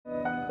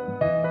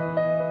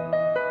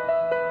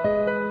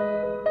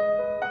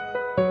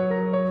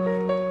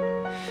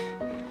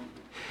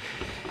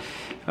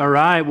All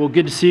right, well,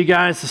 good to see you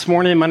guys this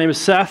morning. My name is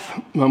Seth.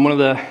 I'm one of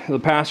the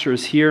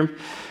pastors here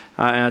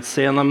at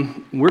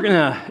Salem. We're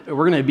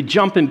gonna be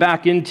jumping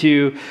back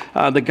into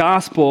the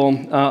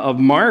Gospel of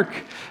Mark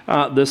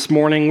this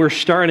morning. We're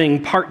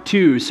starting part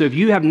 2. So if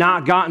you have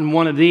not gotten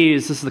one of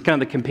these, this is the kind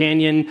of the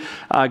companion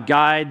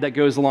guide that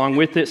goes along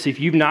with it. So if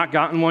you've not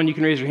gotten one, you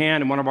can raise your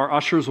hand, and one of our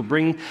ushers will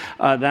bring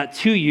that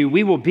to you.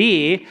 We will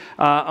be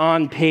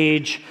on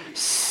page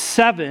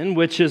 7,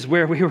 which is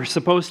where we were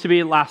supposed to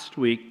be last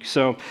week.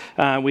 So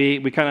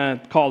we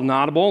kind of called an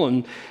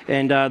audible,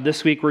 and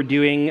this week we're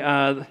doing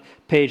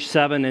page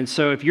 7. And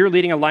so if you're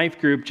leading a life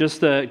group,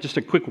 just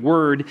a quick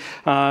word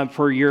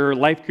for your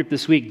life group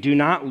this week. Do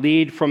not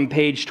lead from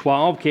page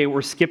 12. Okay,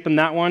 we're skipping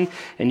that one,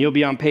 and you'll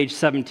be on page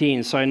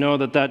 17. So I know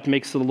that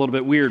makes it a little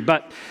bit weird,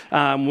 but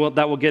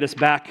that will get us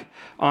back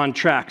on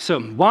track. So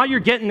while you're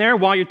getting there,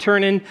 while you're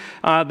turning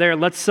there,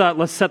 let's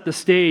set the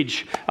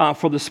stage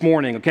for this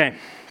morning, okay?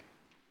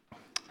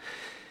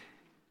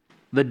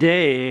 The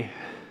day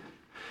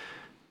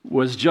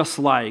was just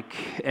like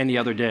any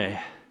other day.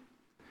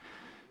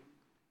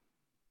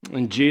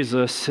 And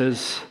Jesus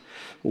has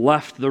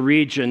left the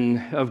region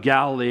of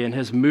Galilee and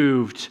has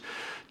moved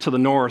to the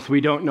north. We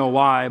don't know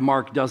why.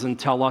 Mark doesn't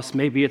tell us.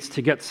 Maybe it's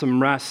to get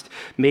some rest.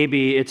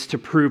 Maybe it's to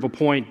prove a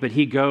point, but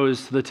he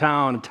goes to the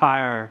town of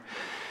Tyre.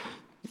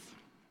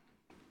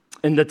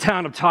 In the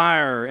town of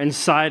Tyre and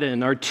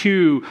Sidon are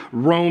two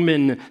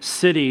Roman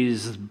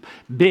cities,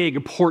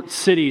 big port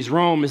cities.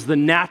 Rome is the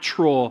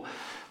natural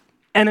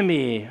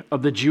enemy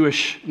of the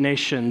Jewish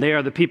nation. They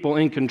are the people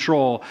in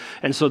control.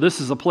 And so this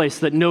is a place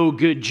that no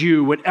good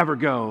Jew would ever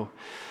go.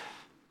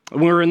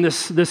 We're in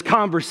this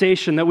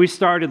conversation that we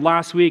started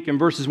last week in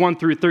verses 1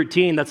 through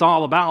 13 that's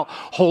all about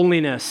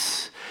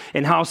holiness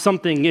and how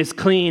something is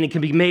clean and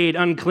can be made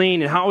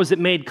unclean, and how is it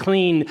made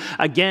clean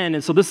again.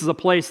 And so this is a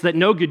place that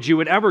no good Jew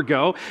would ever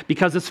go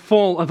because it's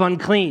full of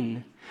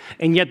unclean.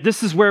 And yet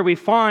this is where we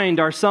find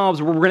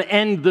ourselves, where we're going to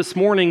end this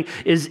morning,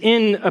 is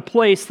in a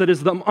place that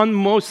is the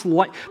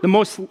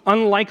most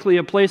unlikely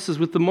of places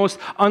with the most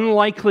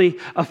unlikely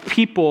of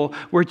people,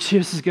 where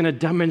Jesus is going to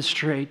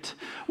demonstrate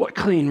what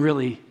clean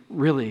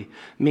really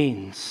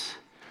means.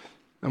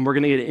 And we're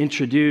going to get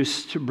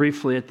introduced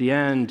briefly at the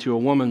end to a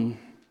woman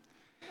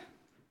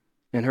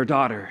and her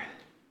daughter.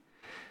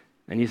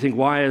 And you think,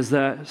 why is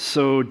that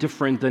so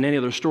different than any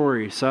other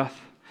story, Seth?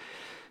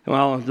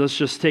 Well, let's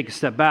just take a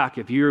step back.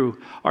 If you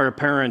are a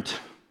parent,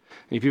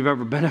 if you've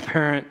ever been a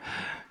parent,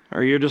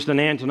 or you're just an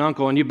aunt and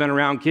uncle and you've been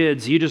around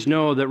kids, you just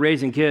know that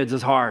raising kids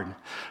is hard.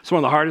 It's one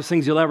of the hardest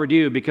things you'll ever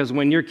do, because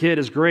when your kid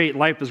is great,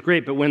 life is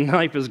great. But when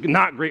life is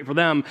not great for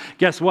them,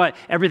 guess what?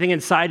 Everything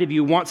inside of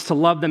you wants to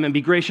love them and be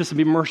gracious and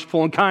be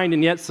merciful and kind.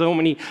 And yet so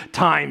many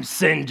times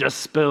sin just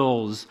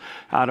spills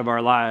out of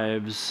our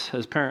lives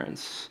as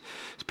parents.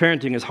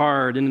 Parenting is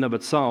hard in and of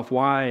itself.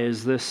 Why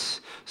is this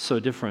so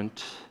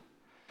different?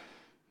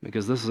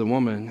 Because this is a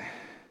woman,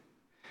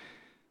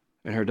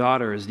 and her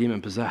daughter is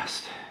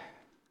demon-possessed.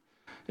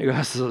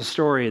 This is a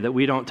story that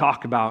we don't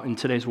talk about in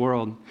today's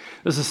world.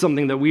 This is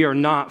something that we are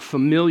not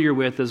familiar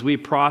with as we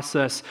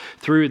process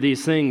through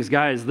these things.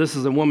 Guys, this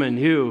is a woman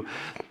who,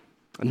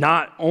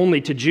 not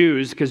only to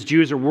Jews, because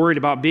Jews are worried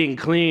about being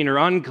clean or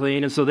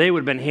unclean, and so they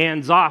would have been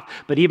hands off,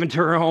 but even to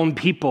her own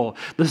people.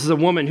 This is a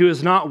woman who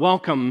is not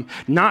welcome,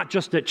 not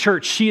just at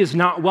church. She is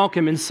not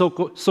welcome in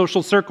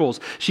social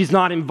circles. She's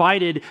not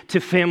invited to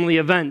family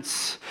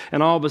events.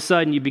 And all of a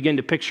sudden, you begin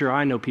to picture,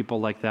 I know people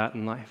like that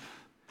in life.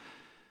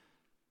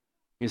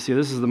 You see,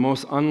 this is the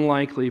most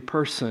unlikely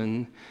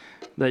person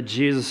that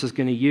Jesus is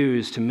going to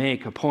use to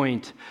make a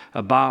point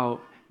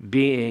about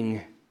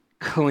being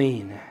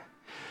clean.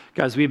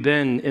 Guys, we've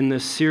been in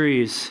this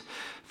series,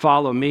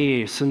 Follow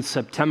Me, since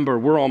September.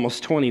 We're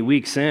almost 20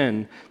 weeks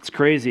in. It's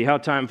crazy how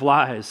time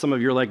flies. Some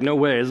of you are like, no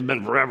way, it's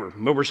been forever,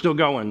 but we're still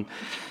going.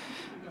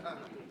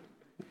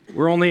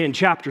 We're only in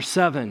chapter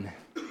 7,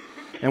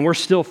 and we're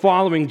still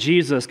following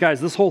Jesus. Guys,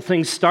 this whole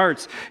thing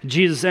starts.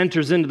 Jesus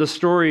enters into the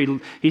story.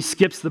 He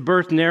skips the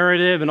birth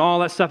narrative and all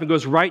that stuff and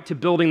goes right to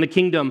building the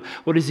kingdom.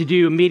 What does he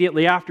do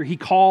immediately after? He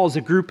calls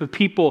a group of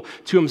people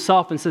to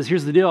himself and says,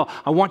 here's the deal.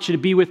 I want you to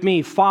be with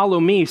me. Follow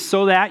me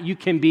so that you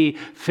can be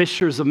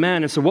fishers of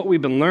men. And so what we've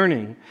been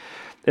learning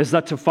is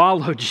that to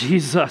follow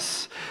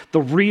Jesus, the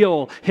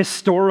real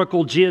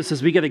historical Jesus,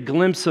 as we get a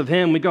glimpse of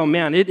him, we go,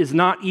 man, it is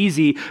not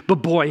easy,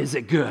 but boy, is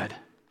it good.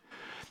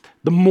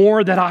 The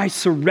more that I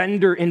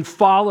surrender and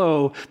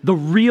follow the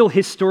real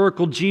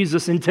historical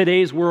Jesus in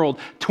today's world,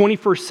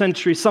 21st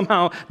century,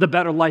 somehow the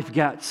better life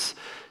gets,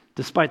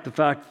 despite the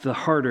fact the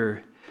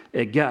harder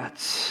it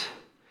gets.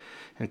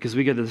 And because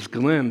we get this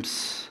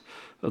glimpse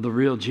of the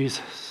real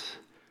Jesus.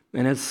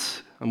 And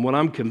it's, what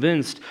I'm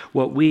convinced,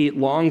 what we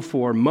long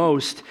for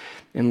most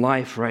in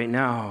life right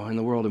now in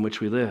the world in which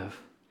we live.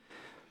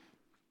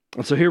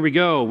 And so here we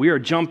go. We are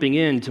jumping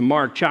into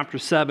Mark chapter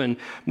 7.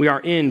 We are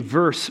in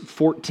verse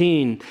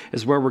 14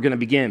 is where we're going to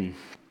begin.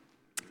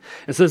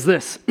 It says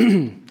this.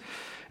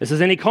 It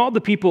says, and he called the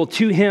people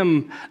to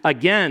him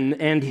again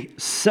and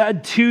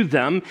said to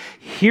them,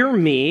 hear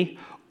me,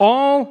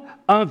 all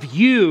of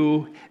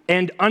you,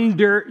 and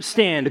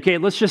understand. Okay,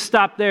 let's just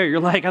stop there. You're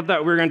like, I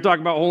thought we were going to talk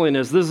about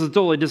holiness. This is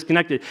totally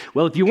disconnected.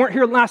 Well, if you weren't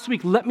here last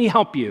week, let me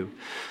help you.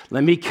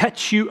 Let me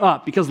catch you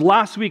up, because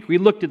last week we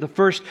looked at the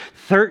first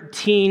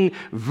 13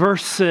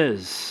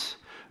 verses.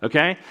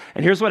 Okay?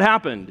 And here's what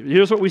happened.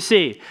 Here's what we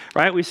see,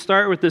 right? We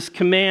start with this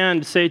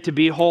command, say, to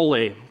be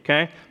holy.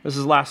 Okay? This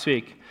is last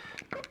week.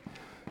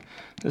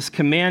 This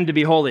command to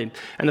be holy.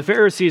 And the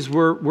Pharisees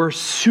were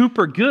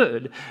super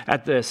good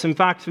at this. In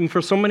fact,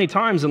 for so many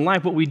times in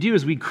life, what we do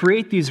is we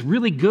create these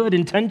really good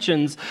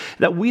intentions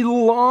that we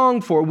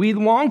long for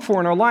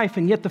in our life.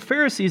 And yet the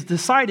Pharisees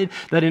decided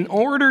that in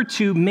order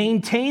to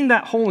maintain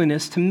that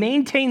holiness, to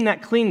maintain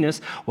that cleanness,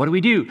 what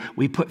do?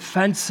 We put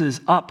fences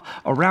up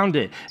around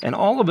it. And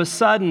all of a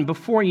sudden,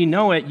 before you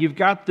know it, you've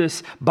got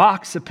this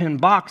box upon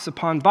box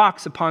upon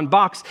box upon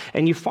box,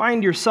 and you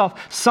find yourself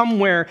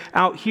somewhere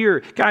out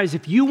here. Guys,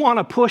 if you want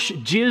to push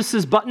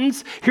Jesus'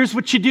 buttons, here's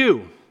what you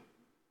do.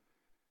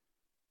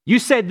 You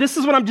say, this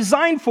is what I'm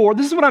designed for.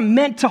 This is what I'm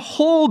meant to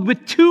hold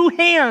with two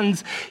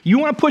hands. You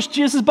want to push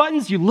Jesus'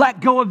 buttons? You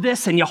let go of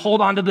this and you hold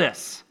on to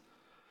this.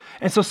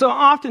 And so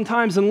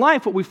oftentimes in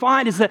life, what we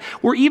find is that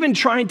we're even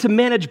trying to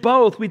manage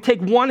both. We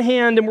take one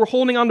hand and we're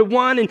holding on to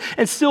one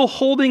and still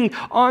holding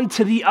on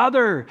to the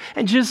other.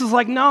 And Jesus is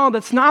like, no,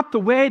 that's not the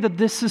way that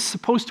this is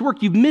supposed to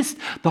work. You've missed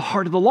the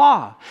heart of the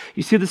law.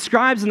 You see, the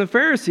scribes and the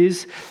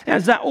Pharisees,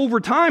 as that over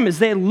time, as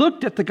they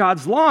looked at the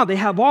God's law, they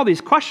have all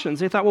these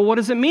questions. They thought, well, what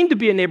does it mean to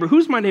be a neighbor?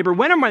 Who's my neighbor?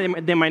 When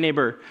are they my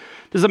neighbor?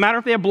 Does it matter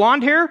if they have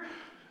blonde hair,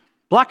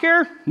 black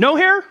hair, no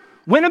hair?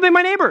 When are they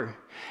my neighbor?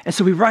 And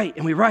so we write,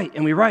 and we write,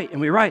 and we write, and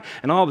we write.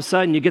 And all of a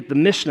sudden, you get the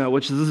Mishnah,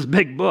 which is this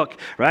big book,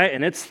 right?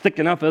 And it's thick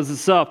enough as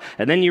itself.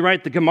 And then you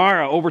write the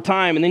Gemara over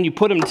time, and then you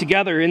put them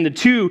together into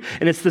two,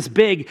 and it's this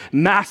big,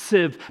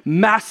 massive,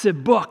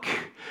 massive book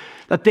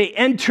that they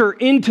enter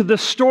into the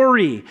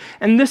story.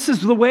 And this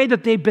is the way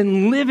that they've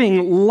been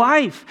living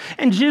life.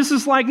 And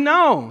Jesus is like,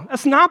 no,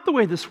 that's not the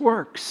way this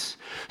works.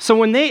 So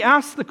when they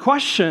ask the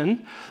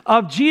question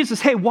of Jesus,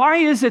 hey, why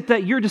is it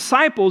that your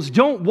disciples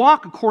don't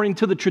walk according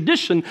to the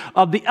tradition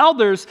of the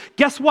elders?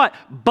 Guess what?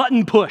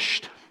 Button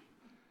pushed.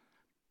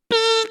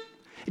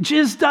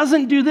 Jesus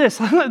doesn't do this.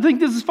 I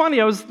think this is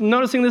funny. I was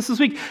noticing this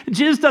week.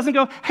 Jesus doesn't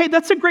go, hey,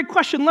 that's a great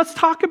question. Let's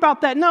talk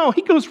about that. No,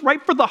 he goes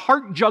right for the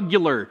heart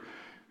jugular.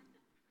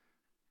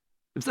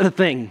 Is that a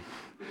thing?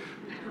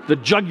 The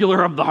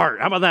jugular of the heart.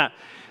 How about that?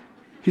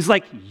 He's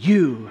like,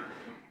 you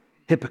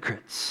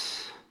hypocrites.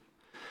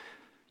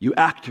 You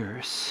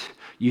actors,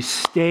 you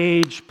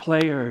stage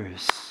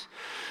players,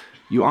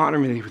 you honor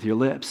me with your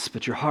lips,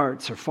 but your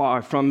hearts are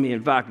far from me.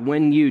 In fact,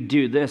 when you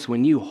do this,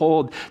 when you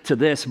hold to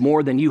this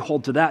more than you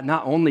hold to that,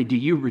 not only do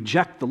you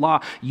reject the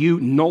law, you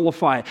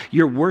nullify it.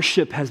 Your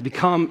worship has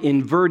become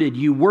inverted.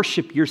 You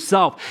worship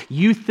yourself.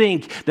 You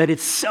think that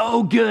it's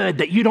so good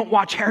that you don't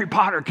watch Harry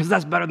Potter because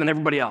that's better than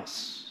everybody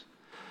else.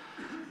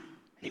 And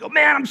you go,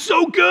 man, I'm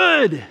so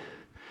good.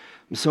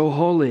 I'm so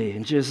holy.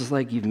 And Jesus is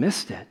like, you've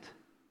missed it.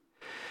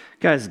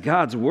 Guys,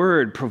 God's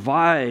word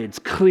provides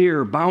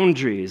clear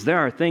boundaries. There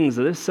are things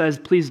that this says,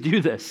 please do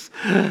this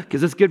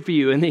because it's good for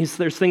you. And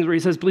there's things where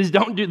he says, please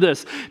don't do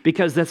this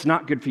because that's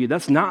not good for you.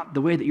 That's not the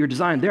way that you're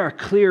designed. There are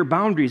clear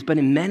boundaries, but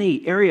in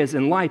many areas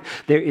in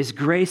life, there is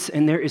grace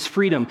and there is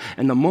freedom.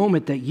 And the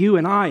moment that you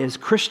and I as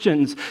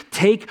Christians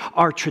take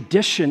our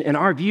tradition and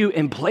our view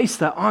and place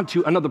that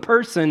onto another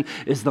person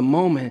is the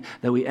moment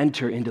that we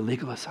enter into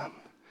legalism.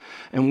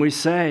 And we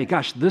say,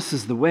 gosh, this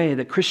is the way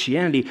that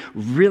Christianity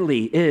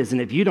really is.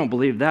 And if you don't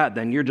believe that,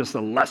 then you're just a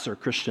lesser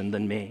Christian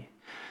than me.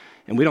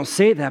 And we don't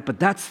say that, but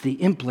that's the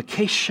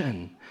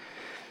implication.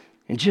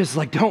 And just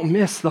like, don't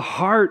miss the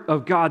heart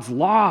of God's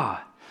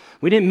law.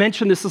 We didn't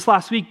mention this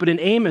last week, but in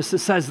Amos, it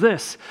says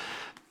this.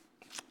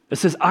 It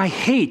says,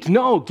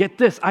 get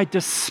this, I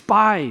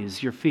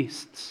despise your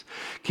feasts.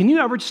 Can you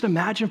ever just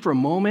imagine for a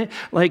moment,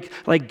 like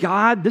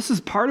God, this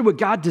is part of what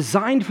God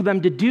designed for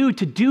them to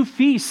do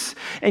feasts.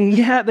 And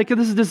yet,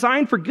 this is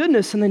designed for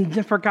goodness, and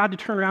then for God to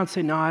turn around and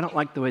say, no, I don't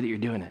like the way that you're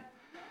doing it.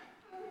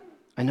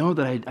 I know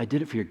that I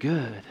did it for your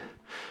good.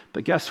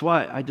 But guess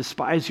what? I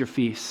despise your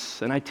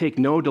feasts, and I take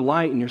no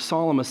delight in your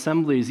solemn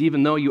assemblies,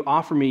 even though you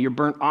offer me your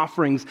burnt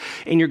offerings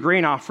and your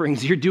grain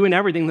offerings. You're doing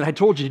everything that I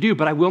told you to do,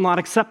 but I will not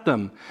accept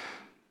them.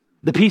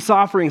 The peace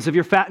offerings of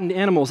your fattened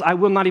animals, I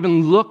will not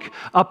even look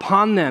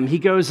upon them. He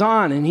goes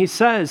on and he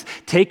says,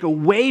 take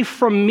away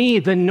from me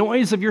the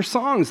noise of your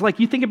songs. Like,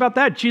 you think about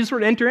that. Jesus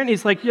were to enter in,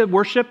 he's like, yeah,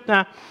 worship,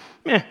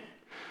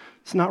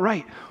 it's not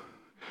right.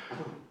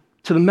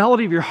 To the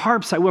melody of your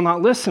harps I will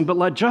not listen, but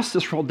let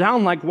justice roll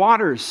down like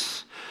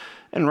waters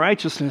and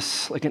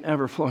righteousness like an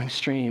ever-flowing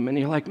stream. And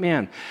you're like,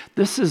 man,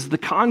 this is the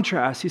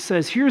contrast. He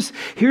says, here's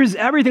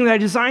everything that I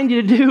designed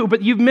you to do,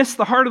 but you've missed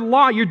the heart of the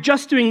law. You're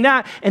just doing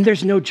that, and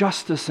there's no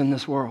justice in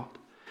this world.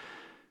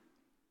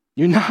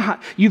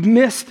 You've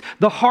missed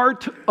the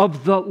heart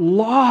of the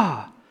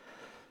law.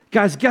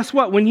 Guys, guess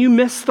what? When you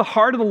miss the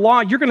heart of the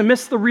law, you're going to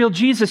miss the real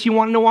Jesus. You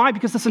want to know why?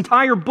 Because this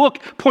entire book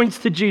points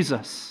to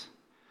Jesus.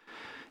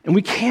 And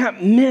we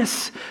can't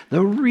miss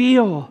the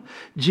real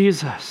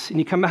Jesus. And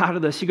you come out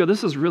of this, you go,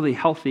 this is really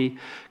healthy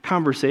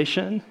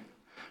conversation.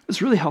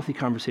 It's really healthy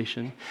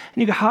conversation.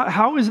 And you go,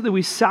 how is it that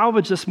we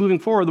salvage this moving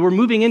forward? We're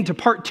moving into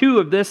part 2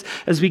 of this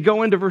as we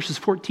go into verses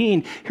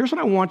 14. Here's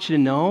what I want you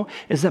to know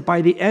is that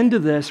by the end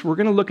of this, we're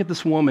going to look at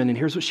this woman, and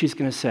here's what she's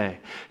going to say.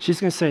 She's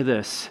going to say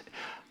this.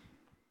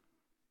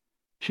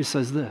 She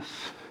says this.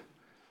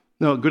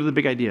 No, go to the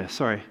big idea.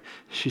 Sorry.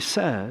 She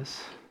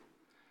says,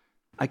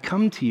 I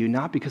come to you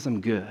not because I'm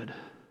good,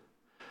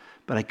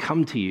 but I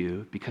come to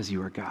you because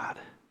you are God.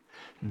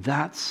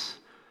 That's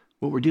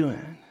what we're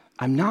doing.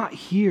 I'm not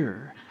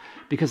here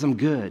because I'm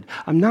good.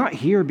 I'm not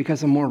here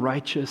because I'm more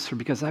righteous or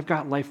because I've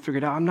got life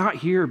figured out. I'm not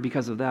here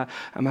because of that.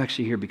 I'm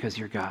actually here because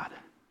you're God.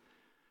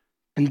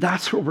 And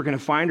that's where we're going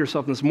to find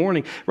ourselves this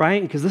morning,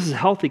 right? Because this is a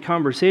healthy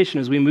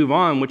conversation as we move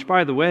on, which,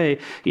 by the way,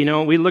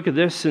 we look at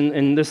this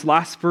in this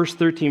last first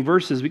 13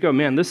 verses, we go,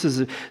 man, this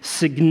is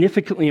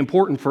significantly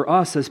important for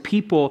us as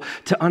people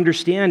to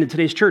understand in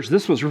today's church.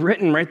 This was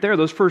written right there,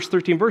 those first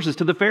 13 verses,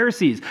 to the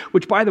Pharisees,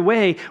 which, by the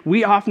way,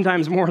 we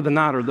oftentimes more than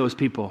not are those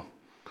people,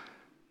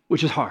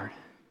 which is hard.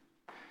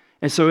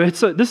 And so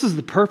this is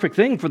the perfect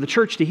thing for the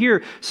church to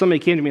hear. Somebody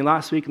came to me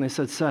last week and they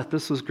said, Seth,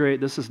 this was great.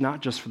 This is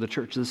not just for the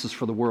church. This is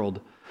for the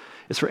world.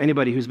 It's for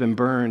anybody who's been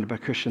burned by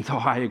Christians. Oh,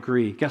 I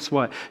agree. Guess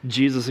what?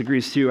 Jesus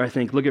agrees too, I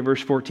think. Look at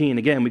verse 14.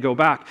 Again, we go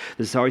back.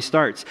 This is how he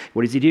starts.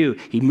 What does he do?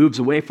 He moves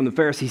away from the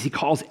Pharisees. He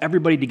calls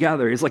everybody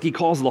together. It's like he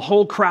calls the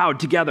whole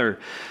crowd together.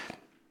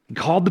 He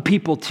called the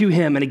people to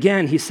him. And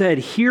again, he said,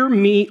 hear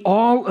me,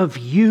 all of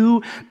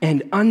you,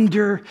 and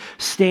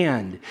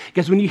understand.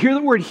 Because when you hear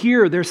the word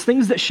hear, there's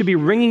things that should be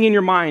ringing in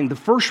your mind. The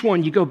first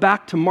one, you go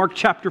back to Mark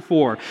chapter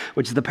 4,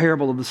 which is the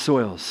parable of the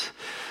soils.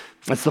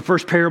 That's the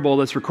first parable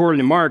that's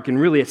recorded in Mark, and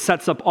really it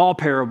sets up all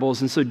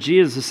parables. And so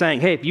Jesus is saying,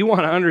 hey, if you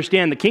want to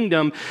understand the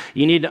kingdom,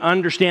 you need to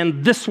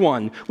understand this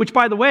one, which,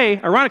 by the way,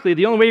 ironically,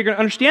 the only way you're going to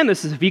understand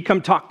this is if you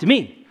come talk to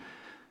me.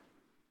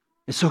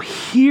 And so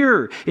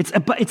here, it's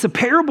a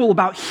parable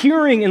about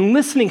hearing and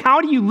listening. How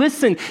do you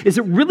listen? Is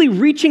it really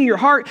reaching your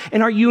heart,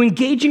 and are you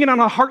engaging it on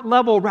a heart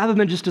level rather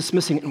than just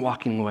dismissing it and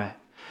walking away?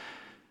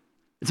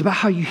 It's about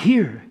how you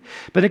hear.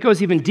 But it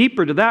goes even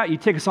deeper to that. You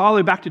take us all the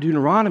way back to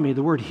Deuteronomy.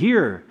 The word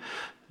hear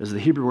is the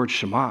Hebrew word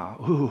shema.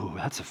 Ooh,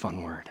 that's a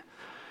fun word.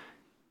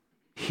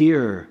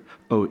 Hear,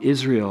 O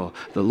Israel,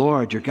 the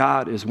Lord your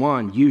God is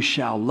one. You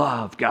shall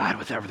love God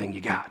with everything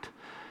you got.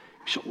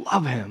 You shall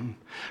love him,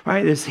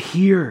 right? This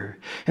hear.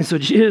 And so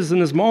Jesus in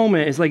this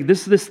moment is like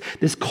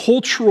this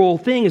cultural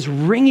thing is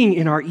ringing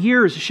in our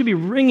ears. It should be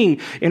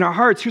ringing in our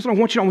hearts. Here's what I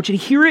want you to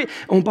hear it.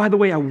 And by the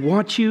way, I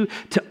want you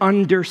to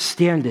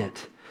understand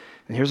it.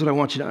 And here's what I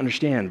want you to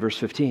understand, verse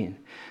 15.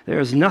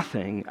 There is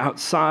nothing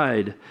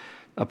outside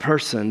a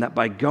person that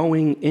by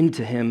going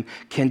into him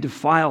can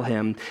defile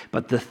him,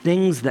 but the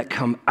things that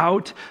come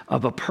out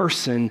of a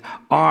person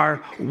are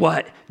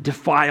what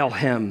defile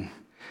him.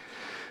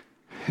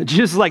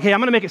 Jesus is like, hey, I'm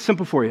going to make it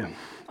simple for you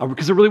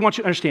because I really want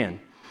you to understand.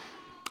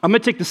 I'm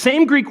going to take the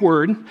same Greek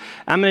word,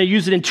 I'm going to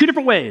use it in 2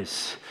 different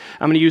ways.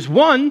 I'm going to use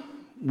one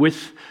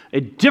with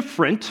a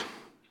different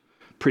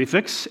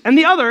prefix, and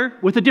the other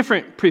with a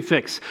different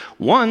prefix.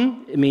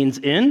 One means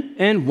in,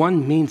 and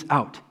one means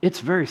out. It's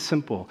very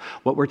simple.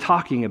 What we're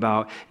talking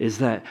about is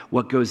that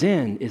what goes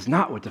in is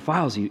not what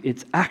defiles you.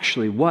 It's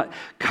actually what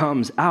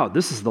comes out.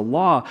 This is the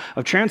law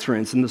of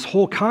transference, and this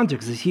whole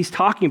context is he's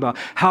talking about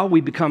how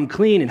we become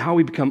clean and how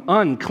we become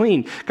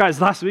unclean. Guys,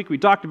 last week we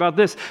talked about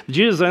this.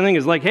 Jesus, I think,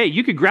 is like, hey,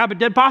 you could grab a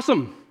dead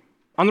possum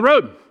on the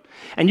road,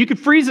 and you could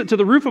freeze it to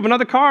the roof of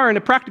another car in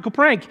a practical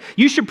prank.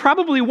 You should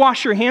probably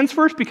wash your hands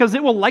first because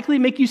it will likely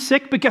make you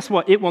sick, but guess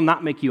what? It will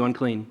not make you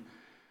unclean.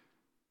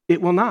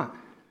 It will not.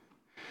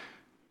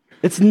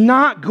 It's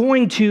not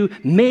going to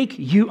make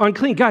you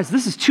unclean. Guys,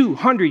 this is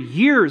 200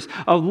 years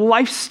of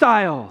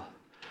lifestyle.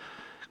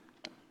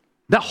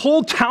 That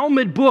whole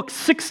Talmud book,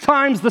 6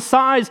 times the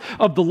size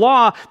of the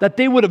law that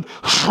they would have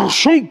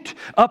shunked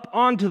up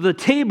onto the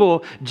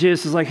table.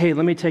 Jesus is like, hey,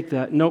 let me take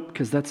that. Nope,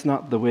 because that's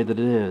not the way that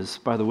it is.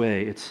 By the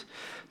way, it's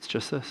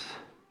just this.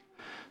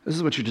 This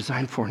is what you're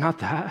designed for, not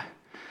that.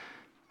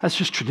 That's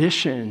just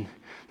tradition.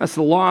 That's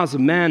the laws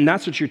of men.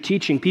 That's what you're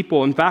teaching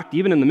people. In fact,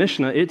 even in the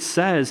Mishnah, it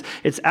says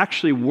it's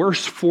actually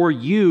worse for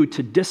you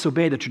to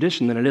disobey the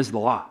tradition than it is the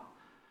law.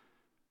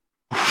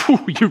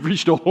 You've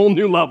reached a whole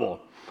new level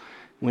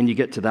when you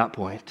get to that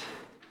point.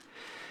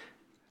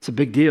 It's a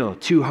big deal.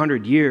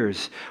 200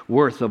 years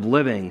worth of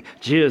living.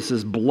 Jesus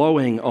is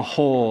blowing a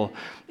hole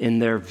in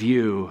their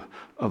view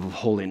of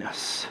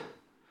holiness.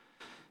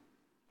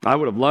 I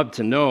would have loved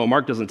to know,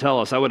 Mark doesn't tell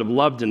us, I would have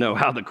loved to know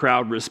how the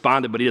crowd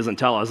responded, but he doesn't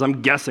tell us.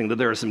 I'm guessing that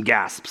there are some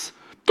gasps.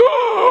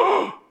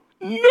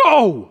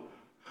 No!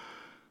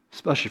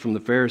 Especially from the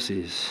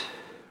Pharisees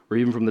or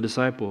even from the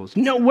disciples.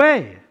 No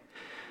way!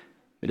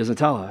 He doesn't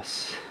tell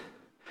us.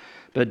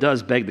 But it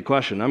does beg the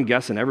question. I'm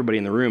guessing everybody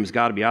in the room has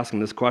got to be asking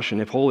this question.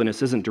 If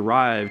holiness isn't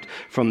derived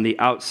from the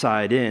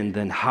outside in,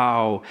 then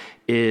how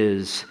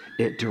is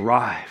it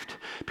derived?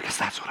 Because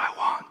that's what I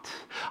want.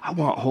 I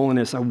want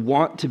holiness. I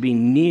want to be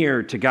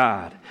near to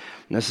God.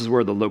 And this is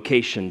where the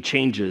location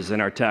changes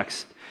in our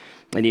text.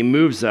 And he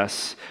moves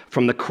us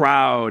from the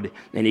crowd,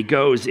 and he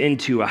goes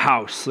into a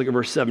house. Look at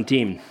verse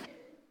 17.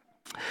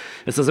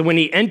 It says that when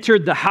he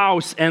entered the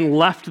house and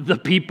left the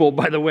people,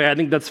 by the way, I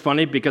think that's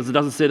funny because it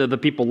doesn't say that the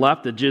people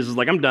left, that Jesus is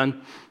like, I'm done.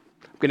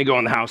 I'm going to go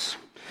in the house.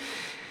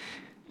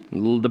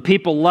 The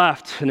people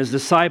left, and his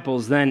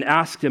disciples then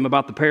asked him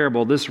about the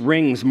parable. This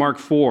rings Mark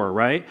 4,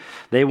 right?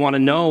 They want to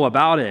know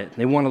about it.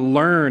 They want to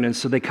learn, and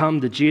so they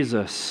come to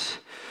Jesus.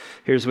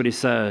 Here's what he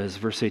says,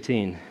 verse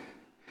 18.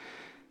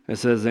 It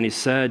says, and he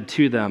said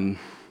to them,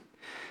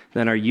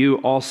 then are you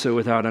also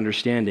without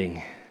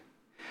understanding?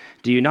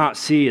 Do you not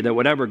see that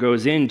whatever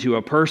goes into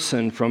a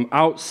person from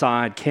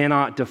outside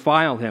cannot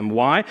defile him?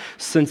 Why?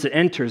 Since it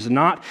enters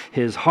not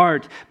his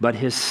heart, but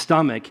his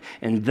stomach,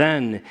 and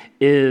then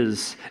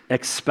is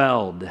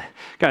expelled.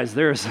 Guys,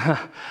 there's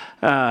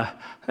a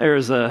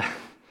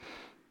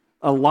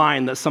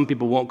line that some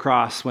people won't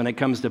cross when it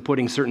comes to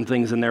putting certain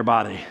things in their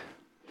body.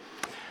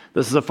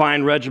 This is a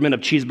fine regimen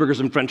of cheeseburgers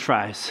and french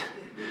fries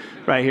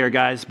right here,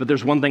 guys. But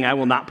there's one thing I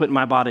will not put in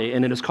my body,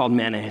 and it is called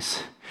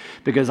mayonnaise.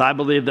 Because I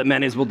believe that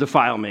mayonnaise will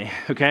defile me,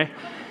 okay?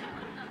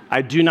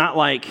 I do not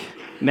like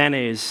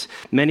mayonnaise.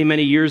 Many,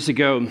 many years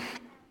ago,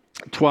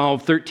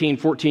 12, 13,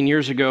 14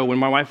 years ago, when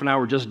my wife and I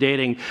were just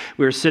dating,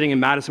 we were sitting in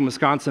Madison,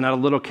 Wisconsin at a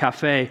little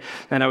cafe,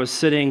 and I was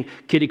sitting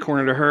kitty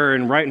corner to her,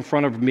 and right in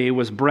front of me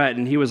was Brett,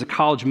 and he was a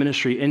college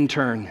ministry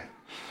intern,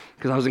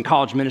 because I was in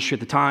college ministry at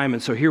the time,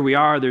 and so here we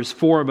are, there's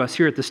 4 of us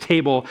here at this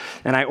table,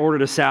 and I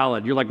ordered a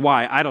salad. You're like,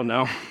 why? I don't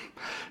know.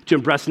 To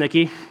impress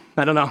Nikki?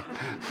 I don't know.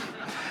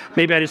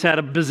 Maybe I just had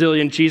a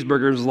bazillion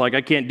cheeseburgers, like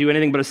I can't do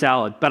anything but a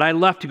salad. But I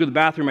left to go to the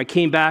bathroom. I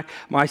came back,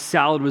 my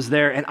salad was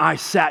there, and I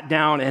sat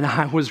down, and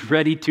I was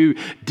ready to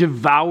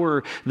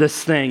devour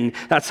this thing.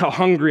 That's how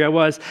hungry I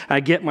was. I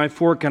get my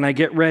fork, and I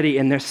get ready,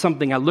 and there's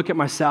something. I look at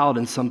my salad,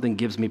 and something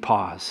gives me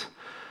pause.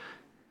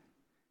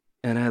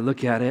 And I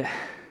look at it.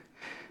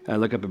 I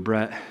look up at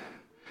Brett.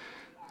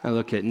 I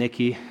look at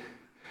Nikki.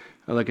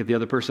 I look at the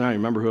other person. I don't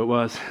remember who it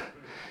was.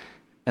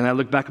 And I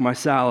look back at my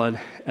salad,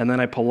 and then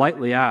I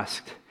politely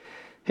asked,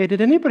 hey,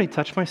 did anybody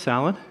touch my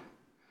salad?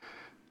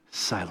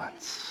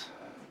 Silence.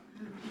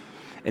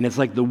 And it's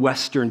like the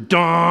Western,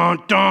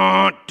 dun,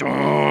 dun,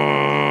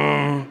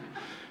 dun,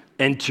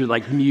 enter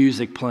like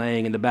music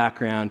playing in the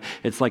background.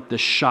 It's like the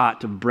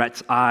shot of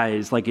Brett's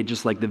eyes, like it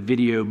just like the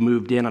video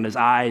moved in on his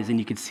eyes and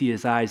you could see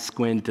his eyes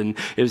squint, and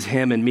it was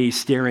him and me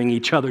staring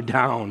each other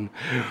down.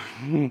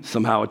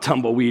 Somehow a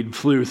tumbleweed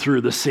flew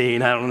through the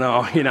scene. I don't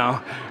know,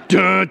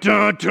 dun,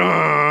 dun,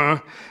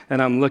 dun.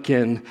 And I'm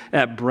looking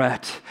at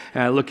Brett,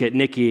 and I look at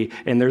Nikki,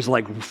 and there's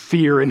like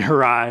fear in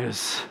her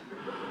eyes.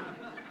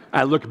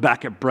 I look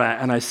back at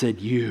Brett, and I said,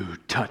 you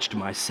touched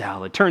my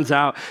salad. Turns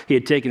out he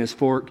had taken his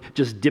fork,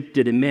 just dipped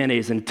it in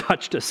mayonnaise, and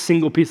touched a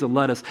single piece of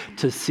lettuce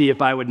to see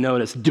if I would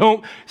notice.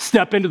 Don't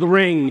step into the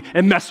ring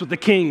and mess with the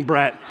king,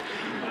 Brett.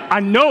 I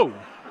know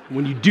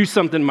when you do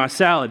something in my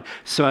salad.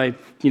 So I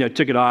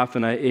took it off,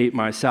 and I ate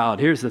my salad.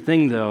 Here's the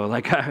thing, though.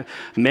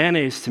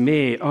 Mayonnaise to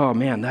me, oh,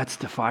 man, that's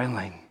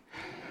defiling.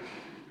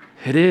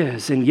 It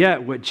is, and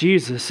yet what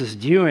Jesus is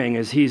doing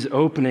is he's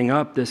opening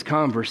up this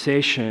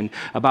conversation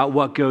about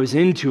what goes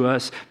into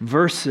us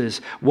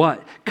versus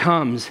what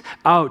comes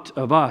out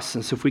of us.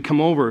 And so if we come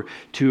over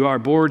to our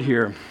board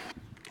here,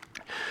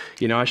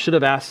 I should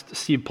have asked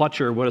Steve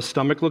Pletcher what a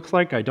stomach looks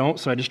like. I don't,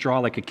 so I just draw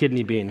like a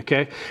kidney bean,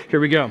 okay? Here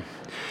we go.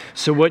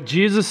 So what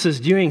Jesus is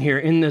doing here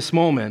in this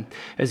moment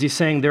is he's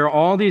saying there are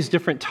all these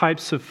different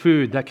types of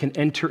food that can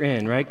enter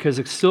in, right? Because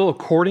it's still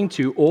according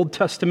to Old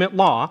Testament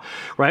law,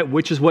 right?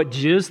 Which is what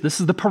this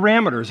is the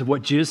parameters of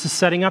what Jesus is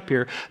setting up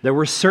here. There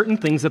were certain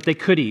things that they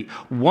could eat.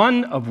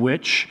 One of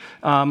which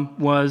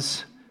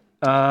was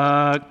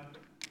cow,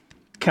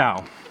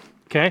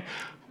 okay?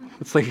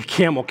 It's like a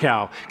camel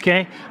cow,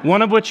 okay?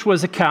 One of which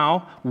was a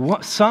cow.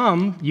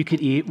 Some you could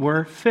eat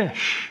were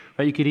fish,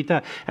 right? You could eat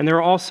that. And there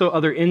are also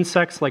other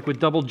insects, like with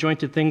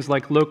double-jointed things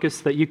like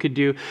locusts that you could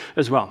do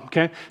as well,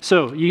 okay?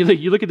 So you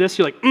look at this,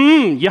 you're like,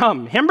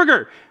 yum,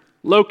 hamburger,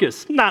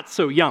 locust, not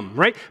so yum,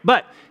 right?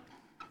 But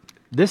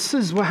this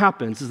is what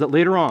happens, is that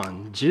later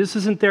on, Jesus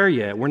isn't there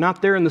yet. We're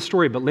not there in the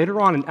story, but later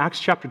on in Acts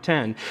chapter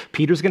 10,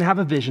 Peter's going to have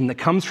a vision that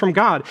comes from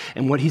God,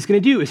 and what he's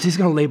going to do is he's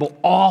going to label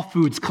all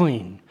foods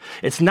clean.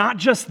 It's not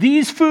just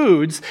these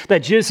foods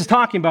that Jesus is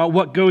talking about,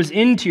 what goes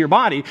into your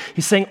body.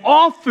 He's saying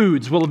all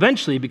foods will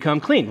eventually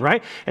become clean,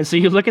 right? And so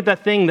you look at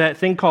that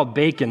thing called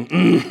bacon.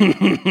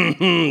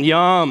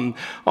 Yum.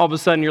 All of a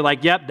sudden you're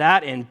like, yep,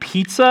 that and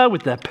pizza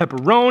with that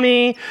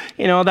pepperoni,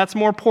 that's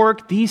more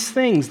pork. These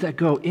things that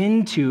go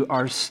into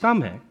our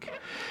stomach.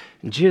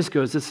 And Jesus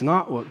goes, it's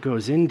not what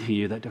goes into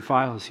you that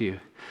defiles you.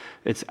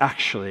 It's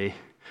actually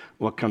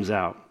what comes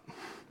out.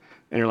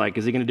 And you're like,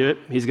 is he going to do it?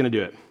 He's going to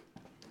do it.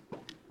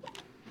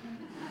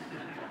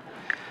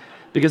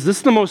 Because this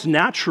is the most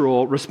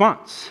natural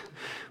response.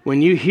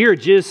 when you hear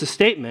Jesus'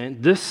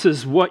 statement, this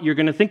is what you're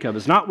going to think of.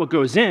 It's not what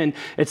goes in,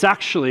 it's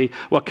actually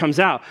what comes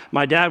out.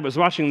 My dad was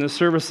watching this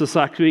service this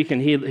last week,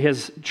 and he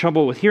has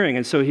trouble with hearing,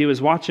 and so he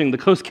was watching the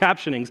closed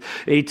captionings.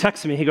 He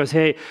texted me, he goes,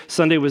 "Hey,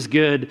 Sunday was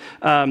good.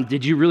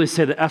 Did you really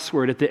say the S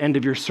word at the end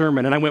of your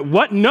sermon?" And I went,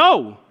 "What?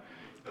 No.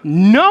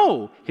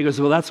 No." He goes,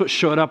 "Well, that's what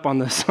showed up on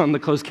the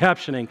closed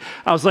captioning."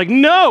 I was like,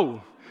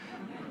 "No."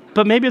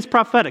 But maybe it's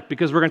prophetic,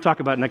 because we're going to talk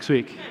about it next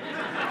week.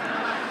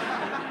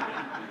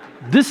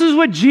 This is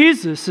what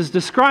Jesus is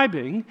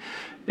describing,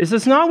 is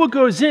it's not what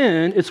goes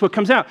in, it's what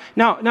comes out.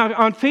 Now,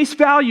 on face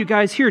value,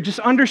 guys, here, just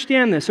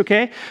understand this,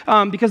 okay?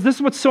 Because this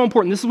is what's so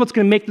important. This is what's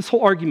going to make this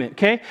whole argument,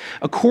 okay?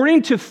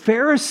 According to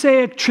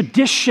Pharisaic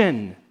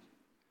tradition,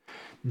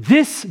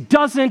 this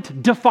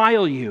doesn't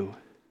defile you.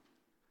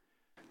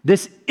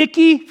 This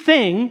icky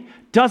thing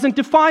doesn't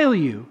defile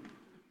you.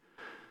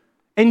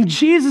 And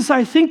Jesus,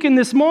 I think in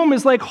this moment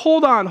is like,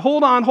 hold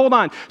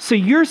on. So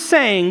you're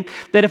saying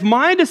that if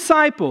my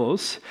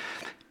disciples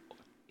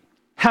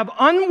have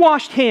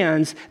unwashed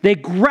hands, they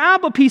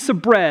grab a piece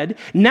of bread,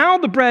 now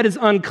the bread is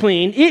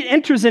unclean, it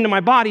enters into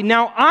my body,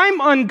 now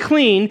I'm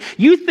unclean,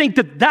 you think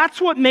that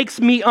that's what makes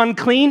me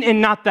unclean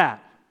and not that?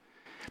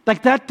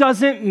 Like, that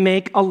doesn't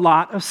make a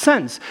lot of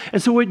sense.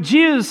 And so what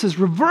Jesus is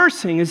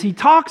reversing as he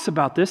talks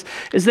about this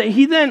is that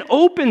he then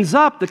opens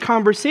up the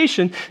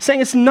conversation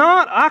saying it's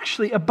not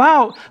actually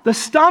about the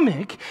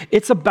stomach,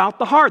 it's about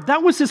the heart.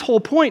 That was his whole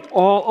point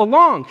all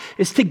along,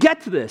 is to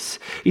get to this.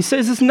 He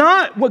says it's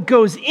not what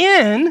goes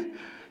in,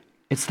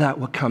 it's that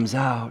what comes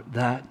out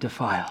that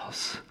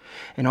defiles.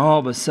 And all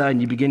of a sudden,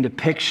 you begin to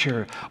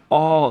picture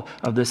all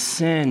of the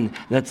sin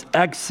that's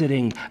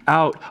exiting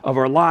out of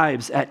our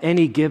lives at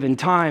any given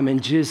time.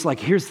 And just like,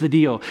 here's the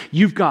deal.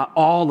 You've got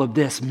all of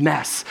this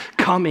mess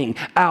coming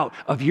out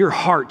of your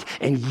heart.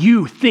 And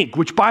you think,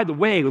 which by the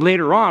way,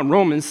 later on,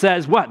 Romans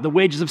says what? The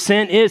wages of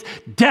sin is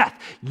death.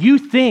 You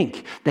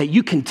think that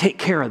you can take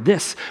care of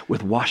this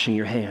with washing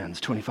your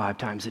hands 25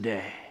 times a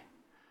day.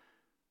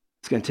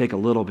 It's going to take a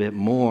little bit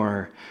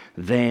more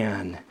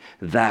than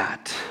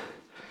that.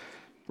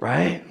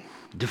 Right?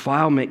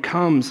 Defilement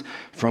comes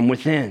from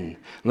within.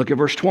 Look at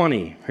verse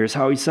 20. Here's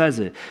how he says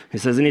it. He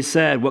says, "And he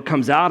said, what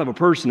comes out of a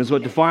person is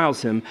what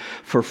defiles him.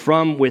 For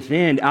from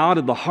within, out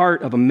of the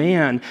heart of a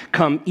man,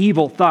 come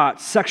evil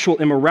thoughts, sexual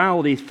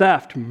immorality,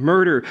 theft,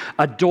 murder,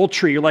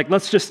 adultery." You're like,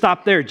 let's just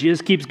stop there.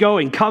 Jesus keeps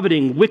going.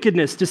 Coveting,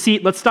 wickedness,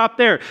 deceit. Let's stop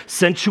there.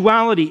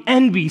 Sensuality,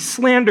 envy,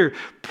 slander,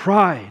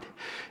 pride,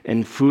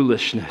 and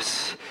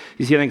foolishness.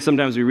 You see, I think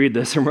sometimes we read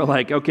this and we're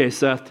like, okay,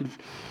 Seth,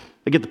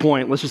 I get the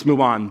point. Let's just move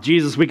on.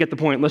 Jesus, we get the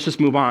point. Let's just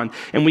move on.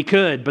 And we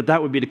could, but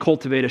that would be to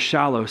cultivate a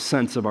shallow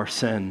sense of our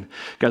sin.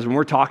 Guys, when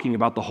we're talking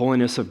about the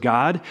holiness of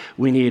God,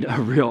 we need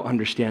a real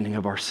understanding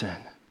of our sin.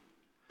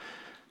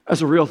 That's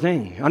a real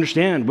thing.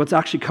 Understand what's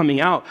actually coming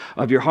out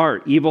of your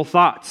heart. Evil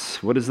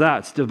thoughts. What is that?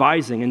 It's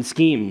devising and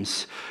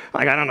schemes.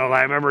 Like, I don't know if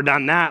I've ever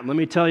done that. Let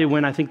me tell you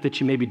when I think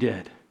that you maybe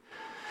did.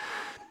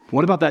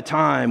 What about that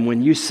time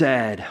when you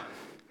said,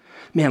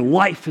 man,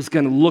 life is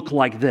going to look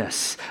like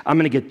this. I'm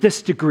going to get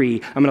this degree.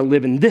 I'm going to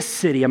live in this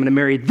city. I'm going to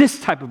marry this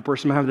type of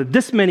person. I'm going to have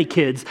this many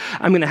kids.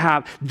 I'm going to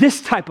have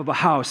this type of a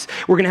house.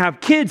 We're going to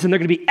have kids, and they're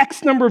going to be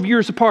X number of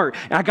years apart.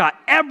 And I got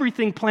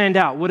everything planned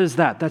out. What is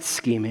that? That's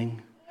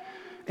scheming.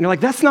 And you're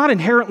like, that's not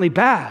inherently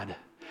bad.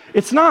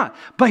 It's not.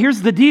 But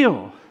here's the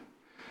deal.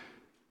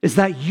 Is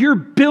that you're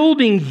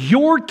building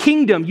your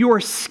kingdom. You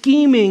are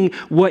scheming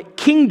what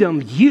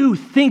kingdom you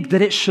think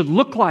that it should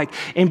look like.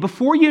 And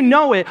before you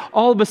know it,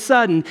 all of a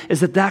sudden, is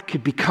that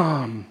could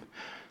become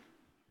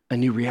a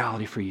new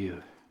reality for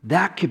you.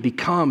 That could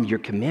become your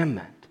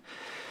commandment.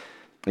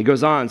 It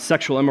goes on,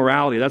 sexual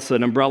immorality. That's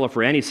an umbrella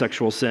for any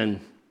sexual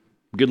sin.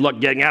 Good luck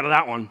getting out of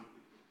that one.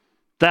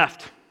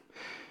 Theft,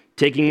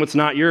 taking what's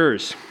not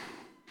yours.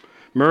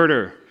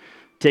 Murder,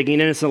 taking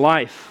an innocent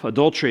life.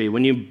 Adultery,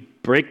 when you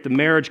break the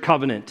marriage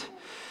covenant.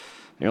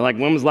 And you're like,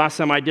 when was the last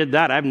time I did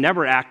that? I've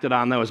never acted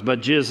on those. But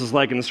Jesus is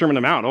like in the Sermon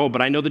on the Mount, oh,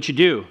 but I know that you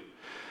do.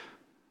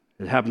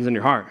 It happens in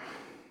your heart.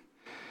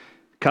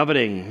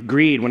 Coveting,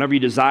 greed, whenever you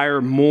desire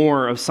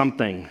more of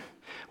something.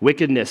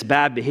 Wickedness,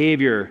 bad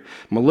behavior,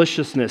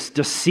 maliciousness,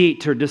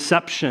 deceit or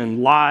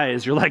deception,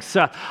 lies. You're like,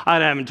 Seth, I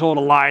haven't told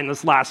a lie in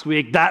this last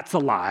week. That's a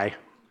lie.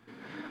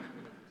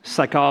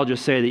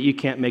 Psychologists say that you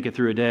can't make it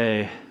through a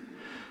day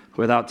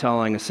without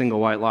telling a single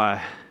white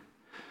lie.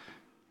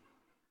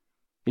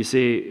 You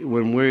see,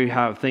 when we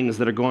have things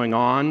that are going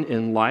on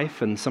in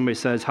life and somebody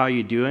says, how are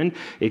you doing?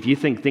 If you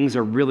think things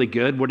are really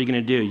good, what are you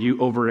going to do? You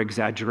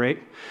over-exaggerate.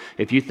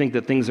 If you think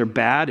that things are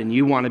bad and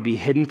you want to be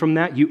hidden from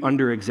that, you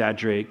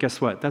under-exaggerate.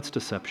 Guess what? That's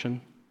deception.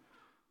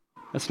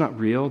 That's not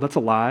real. That's a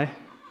lie.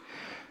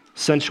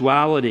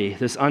 Sensuality,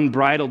 this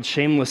unbridled,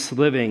 shameless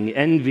living,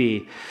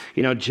 envy,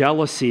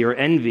 jealousy or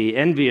envy.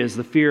 Envy is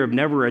the fear of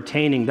never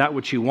attaining that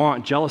which you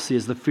want. Jealousy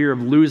is the fear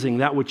of losing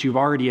that which you've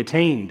already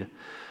attained.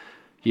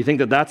 You think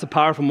that that's a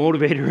powerful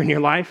motivator in your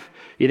life?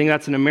 You think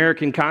that's an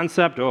American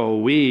concept? Oh,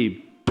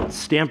 we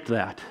stamped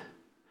that.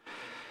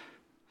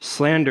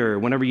 Slander,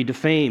 whenever you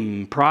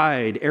defame,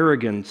 pride,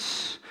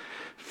 arrogance,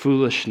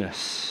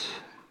 foolishness.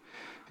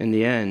 in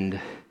the end.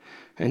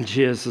 And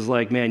Jesus is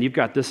like, man, you've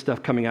got this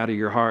stuff coming out of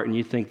your heart, and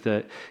you think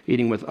that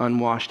eating with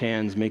unwashed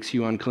hands makes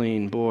you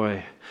unclean.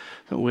 Boy,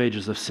 the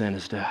wages of sin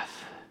is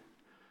death.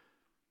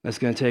 That's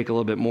going to take a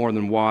little bit more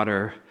than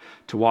water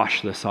to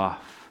wash this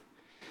off.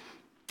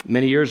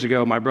 Many years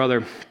ago, my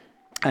brother,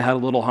 I had a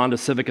little Honda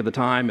Civic at the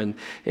time, and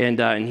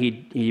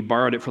he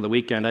borrowed it for the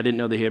weekend. I didn't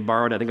know that he had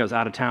borrowed it. I think I was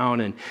out of town,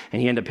 and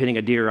he ended up hitting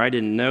a deer. I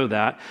didn't know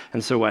that.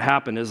 And so what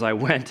happened is I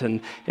went, and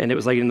it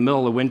was like in the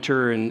middle of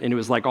winter, and it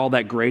was like all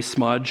that gray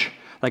smudge,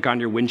 like on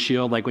your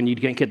windshield, like when you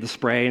can't get the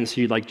spray, and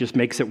so you like just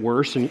makes it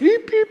worse, and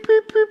beep, beep,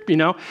 beep,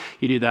 beep,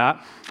 you do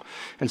that.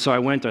 And so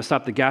I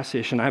stopped at the gas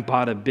station, I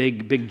bought a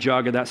big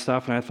jug of that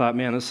stuff, and I thought,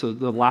 man, this will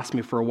last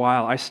me for a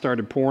while. I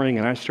started pouring,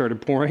 and I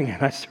started pouring,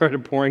 and I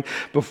started pouring.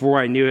 Before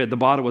I knew it, the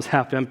bottle was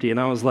half empty, and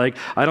I was like,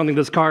 I don't think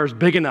this car is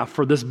big enough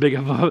for this big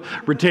of a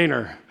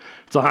retainer.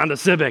 It's a Honda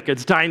Civic,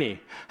 it's tiny.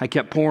 I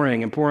kept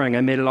pouring and pouring,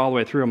 I made it all the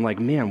way through. I'm like,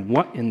 man,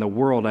 what in the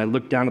world? I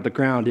looked down at the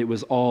ground, it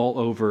was all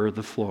over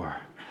the floor.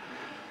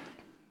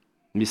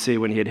 You see,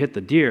 when he had hit the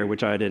deer,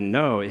 which I didn't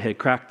know, it had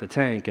cracked the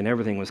tank and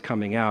everything was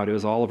coming out. It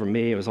was all over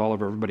me. It was all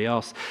over everybody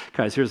else.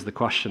 Guys, here's the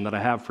question that I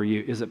have for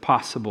you. Is it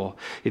possible,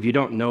 if you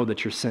don't know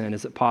that you're sin,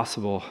 is it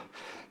possible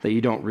that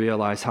you don't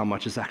realize how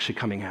much is actually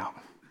coming out?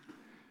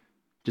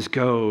 Just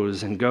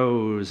goes and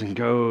goes and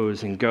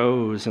goes and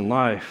goes in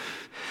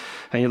life.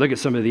 And you look at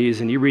some of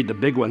these and you read the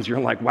big ones, you're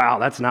like, wow,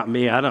 that's not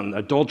me. I don't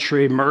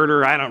adultery,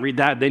 murder, I don't read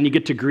that. Then you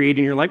get to greed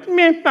and you're like,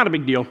 meh, not a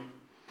big deal.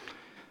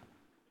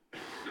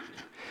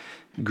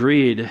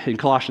 Greed, in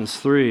Colossians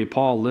 3,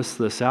 Paul lists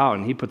this out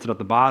and he puts it at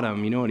the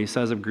bottom. You know what he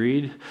says of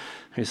greed?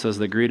 He says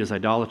that greed is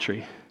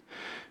idolatry.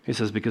 He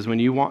says, because when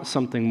you want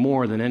something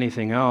more than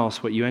anything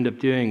else, what you end up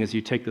doing is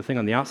you take the thing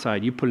on the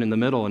outside, you put it in the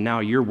middle, and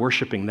now you're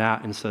worshiping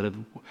that instead of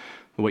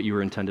what you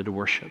were intended to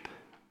worship.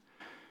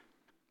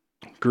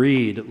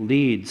 Greed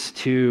leads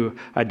to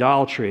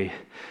idolatry.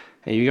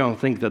 And you don't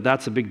think that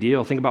that's a big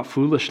deal. Think about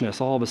foolishness.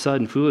 All of a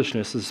sudden,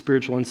 foolishness is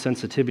spiritual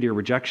insensitivity or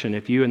rejection.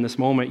 If you, in this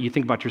moment, you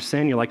think about your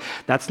sin, you're like,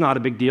 that's not a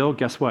big deal.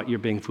 Guess what? You're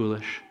being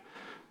foolish.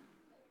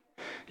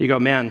 You go,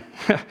 man,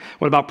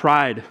 what about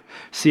pride?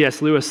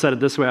 C.S. Lewis said it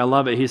this way. I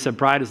love it. He said,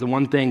 pride is the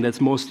one thing that's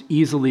most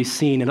easily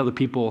seen in other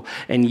people,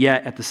 and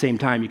yet, at the same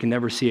time, you can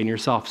never see in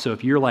yourself. So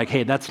if you're like,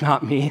 hey, that's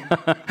not me,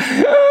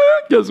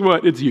 guess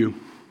what? It's you.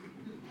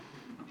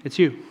 It's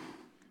you.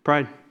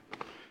 Pride.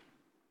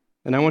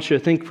 And I want you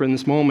to think for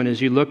this moment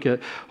as you look at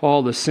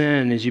all the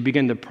sin, as you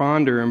begin to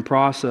ponder and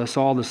process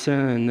all the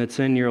sin that's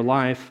in your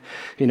life.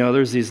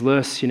 There's these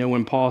lists,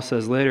 when Paul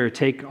says later,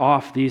 take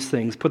off these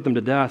things, put them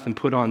to death and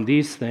put on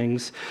these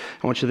things.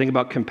 I want you to think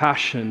about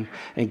compassion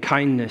and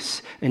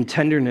kindness and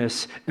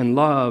tenderness and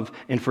love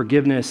and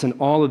forgiveness and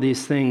all of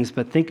these things.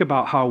 But think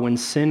about how when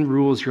sin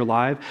rules your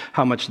life,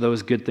 how much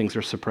those good things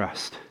are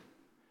suppressed.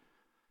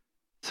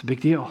 It's a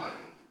big deal.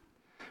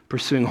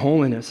 Pursuing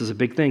holiness is a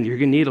big thing. You're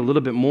going to need a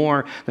little bit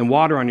more than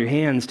water on your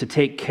hands to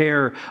take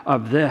care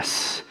of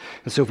this.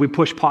 And so if we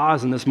push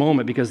pause in this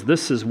moment, because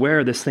this is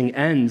where this thing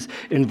ends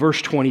in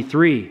verse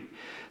 23.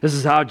 This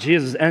is how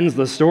Jesus ends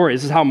the story.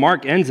 This is how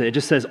Mark ends it. It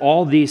just says,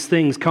 all these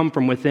things come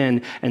from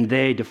within and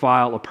they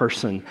defile a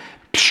person.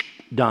 Psh,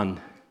 done.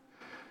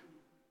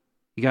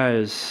 You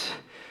guys,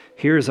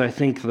 here's, I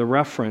think, the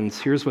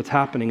reference. Here's what's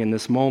happening in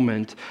this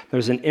moment.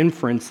 There's an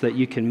inference that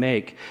you can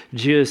make.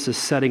 Jesus is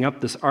setting up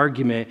this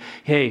argument.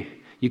 Hey,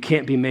 you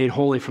can't be made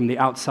holy from the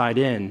outside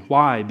in.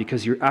 Why?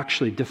 Because you're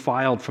actually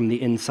defiled from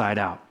the inside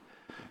out.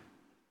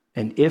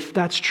 And if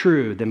that's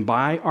true, then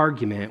by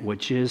argument, what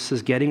Jesus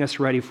is getting us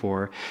ready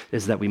for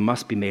is that we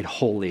must be made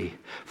holy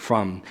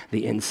from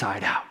the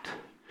inside out,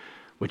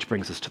 which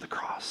brings us to the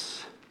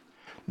cross.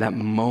 That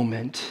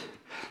moment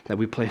that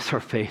we place our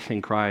faith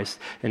in Christ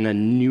and a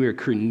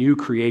new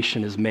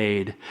creation is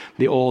made.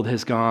 The old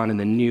has gone and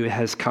the new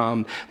has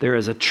come. There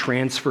is a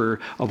transfer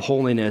of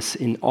holiness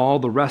in all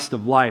the rest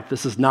of life.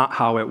 This is not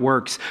how it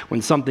works.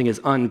 When something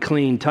is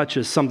unclean,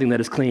 touches something that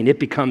is clean, it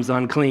becomes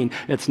unclean.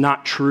 It's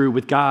not true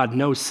with God.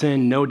 No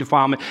sin, no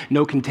defilement,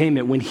 no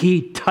containment. When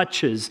He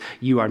touches,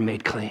 you are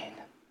made clean.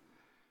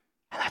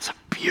 And that's a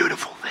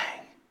beautiful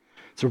thing.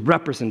 It's a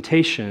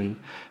representation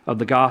of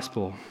the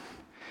gospel.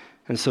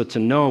 And so to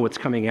know what's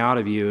coming out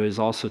of you is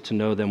also to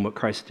know then what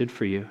Christ did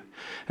for you.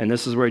 And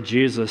this is where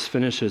Jesus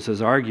finishes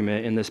his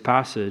argument in this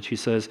passage. He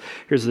says,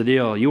 here's the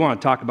deal. You want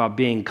to talk about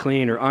being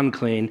clean or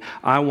unclean.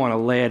 I want to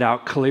lay it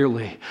out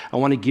clearly. I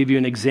want to give you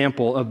an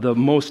example of the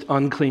most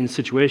unclean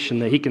situation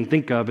that he can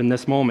think of in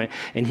this moment.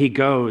 And he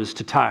goes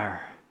to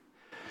Tyre.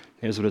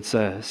 Here's what it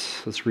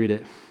says. Let's read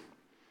it.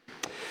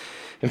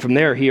 And from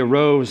there he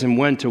arose and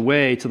went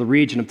away to the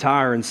region of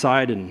Tyre and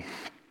Sidon.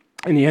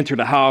 And he entered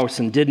a house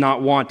and did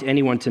not want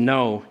anyone to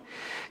know,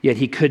 yet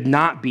he could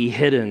not be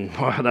hidden.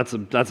 Well, that's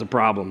a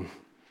problem.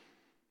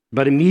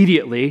 But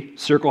immediately,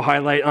 circle,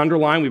 highlight,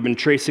 underline, we've been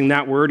tracing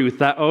that word,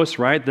 outheos,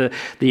 right?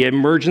 The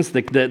emergence,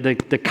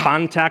 the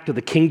contact of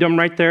the kingdom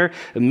right there.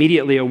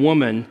 Immediately a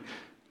woman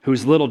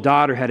whose little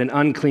daughter had an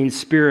unclean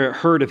spirit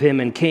heard of him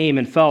and came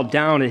and fell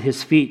down at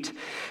his feet.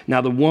 Now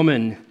the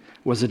woman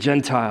was a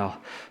Gentile,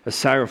 a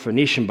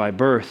Syrophoenician by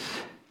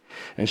birth.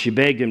 And she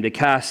begged him to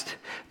cast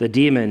the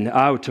demon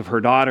out of her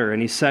daughter.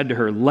 And he said to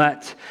her,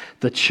 "Let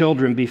the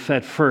children be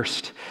fed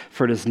first,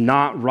 for it is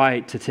not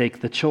right to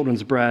take the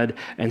children's bread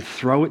and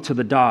throw it to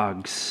the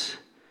dogs."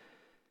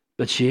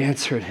 But she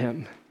answered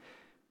him,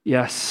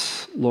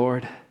 "Yes,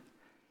 Lord,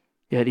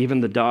 yet even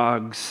the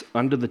dogs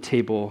under the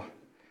table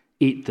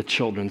eat the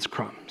children's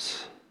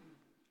crumbs."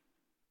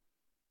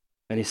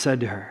 And he said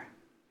to her,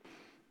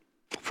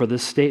 "For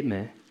this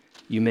statement,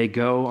 you may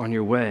go on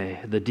your way.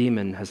 The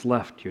demon has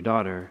left your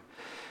daughter."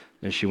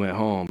 And she went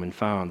home and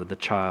found that the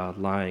child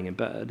lying in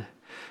bed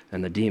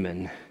and the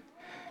demon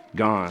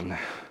gone.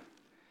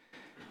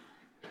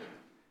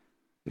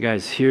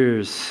 Guys,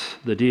 here's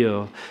the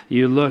deal.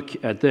 You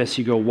look at this,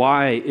 you go,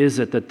 why is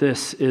it that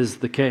this is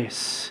the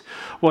case?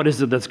 What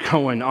is it that's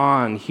going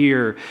on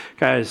here?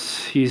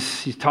 Guys,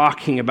 he's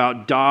talking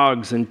about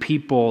dogs and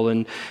people,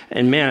 and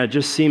man, it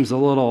just seems a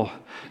little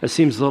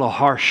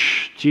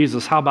harsh.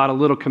 Jesus, how about a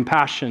little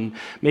compassion?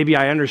 Maybe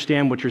I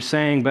understand what you're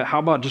saying, but how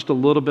about just a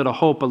little bit of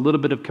hope, a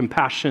little bit of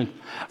compassion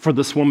for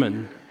this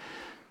woman?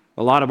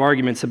 A lot of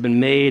arguments have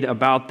been made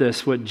about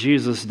this. What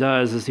Jesus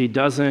does is he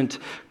doesn't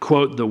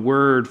quote the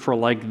word for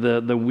like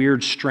the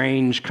weird,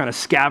 strange kind of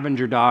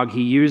scavenger dog.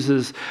 He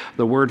uses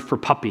the word for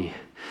puppy.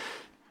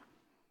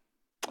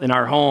 In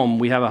our home,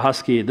 we have a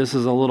husky. This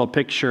is a little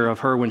picture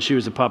of her when she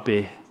was a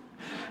puppy.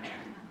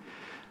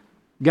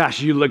 Gosh,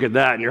 you look at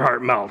that and your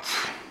heart melts.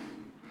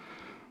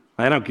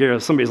 I don't care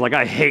if somebody's like,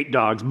 "I hate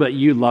dogs," but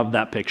you love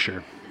that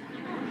picture.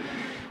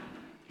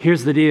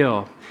 Here's the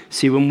deal.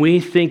 See, when we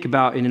think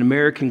about in an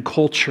American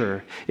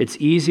culture, it's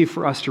easy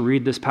for us to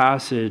read this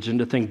passage and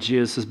to think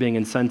Jesus is being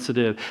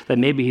insensitive, that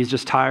maybe he's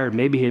just tired,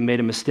 maybe he made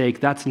a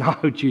mistake. That's not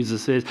who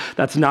Jesus is.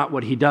 That's not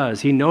what he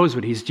does. He knows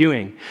what he's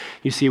doing.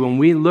 You see, when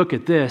we look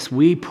at this,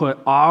 we put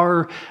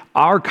our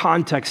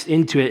context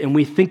into it and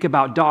we think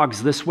about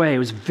dogs this way. It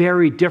was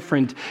very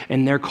different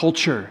in their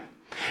culture.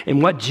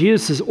 And what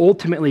Jesus is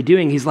ultimately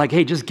doing, he's like,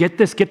 hey, just get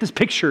this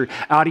picture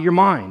out of your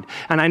mind.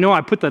 And I know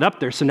I put that up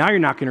there, so now you're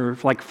not going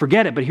to like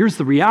forget it. But here's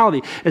the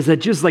reality, is that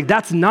just like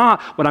that's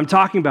not what I'm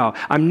talking about.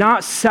 I'm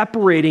not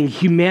separating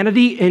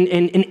humanity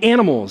and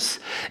animals.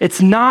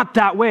 It's not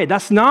that way.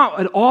 That's not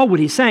at all what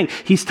he's saying.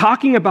 He's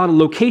talking about a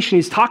location.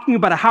 He's talking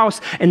about a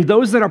house and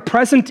those that are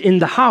present in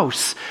the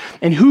house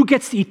and who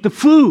gets to eat the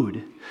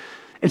food.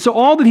 And so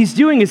all that he's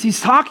doing is he's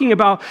talking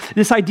about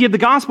this idea of the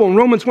gospel. In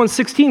Romans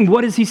 1:16,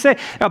 what does he say?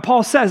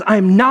 Paul says, "I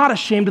am not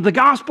ashamed of the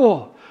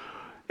gospel."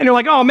 And you're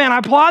like, oh man, I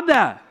applaud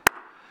that.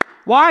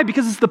 Why?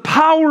 Because it's the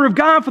power of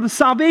God for the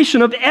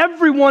salvation of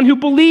everyone who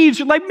believes.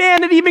 You're like,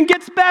 man, it even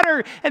gets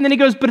better. And then he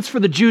goes, but it's for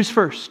the Jews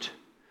first,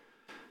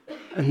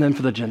 and then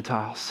for the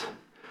Gentiles.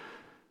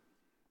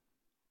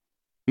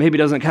 Maybe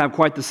it doesn't have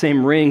quite the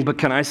same ring, but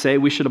can I say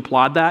we should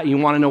applaud that? You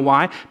want to know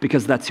why?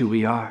 Because that's who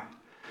we are.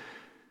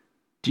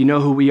 Do you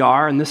know who we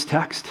are in this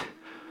text?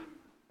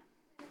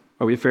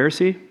 Are we a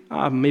Pharisee?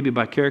 Maybe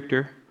by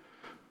character.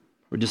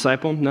 Or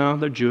disciple? No,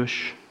 they're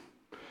Jewish.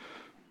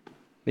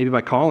 Maybe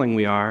by calling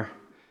we are.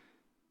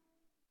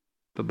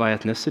 But by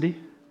ethnicity?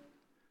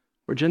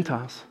 We're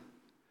Gentiles.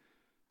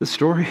 The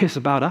story is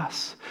about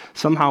us.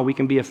 Somehow we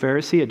can be a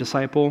Pharisee, a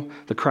disciple,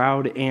 the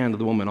crowd, and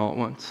the woman all at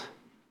once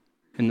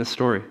in this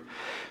story.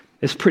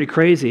 It's pretty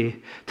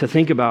crazy to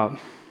think about.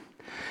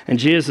 And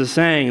Jesus is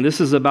saying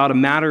this is about a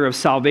matter of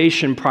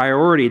salvation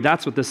priority.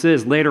 That's what this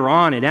is. Later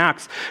on in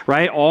Acts,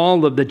 right?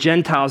 All of the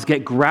Gentiles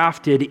get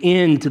grafted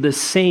into the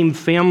same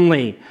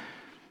family.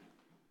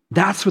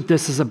 That's what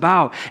this is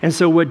about. And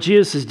so what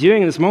Jesus is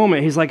doing in this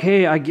moment, he's like,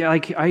 hey,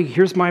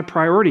 here's my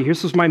priority.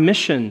 Here's my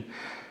mission.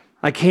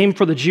 I came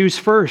for the Jews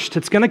first.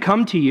 It's going to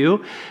come to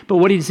you. But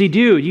what does he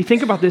do? You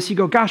think about this, you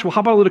go, gosh, well,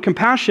 how about a little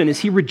compassion? Is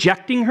he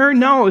rejecting her?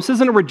 No, this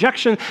isn't a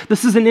rejection.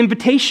 This is an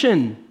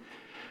invitation.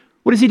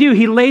 What does he do?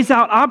 He lays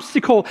out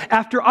obstacle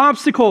after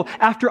obstacle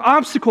after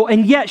obstacle,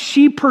 and yet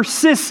she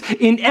persists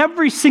in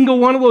every single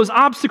one of those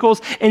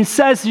obstacles and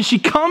says, she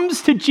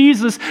comes to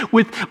Jesus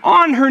with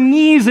on her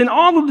knees and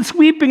all of this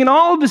weeping and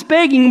all of this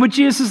begging, but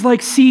Jesus is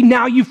like, see,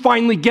 now you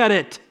finally get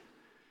it.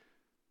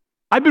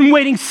 I've been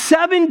waiting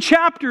 7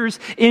 chapters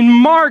in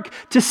Mark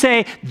to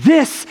say,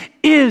 this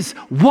is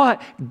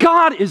what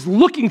God is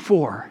looking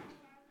for.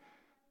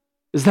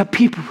 Is that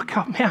people would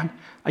go, man,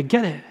 I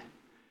get it.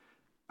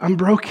 I'm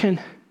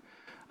broken.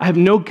 I have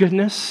no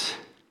goodness.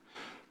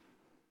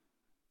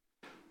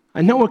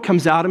 I know what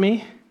comes out of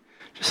me.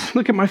 Just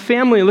look at my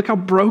family. Look how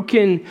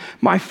broken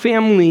my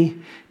family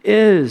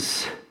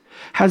is.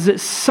 Has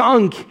it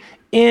sunk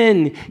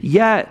in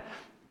yet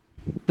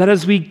that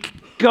as we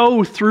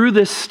go through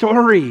this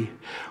story,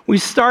 we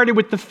started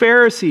with the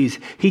Pharisees.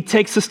 He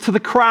takes us to the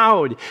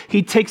crowd.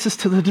 He takes us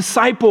to the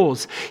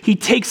disciples. He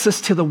takes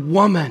us to the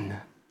woman.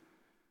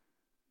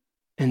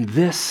 And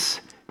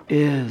this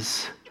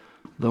is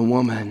the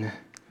woman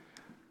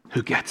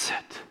who gets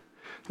it.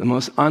 The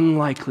most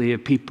unlikely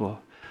of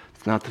people.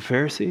 It's not the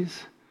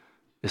Pharisees.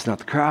 It's not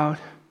the crowd.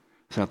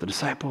 It's not the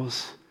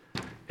disciples.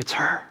 It's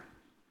her.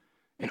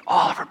 In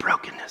all of her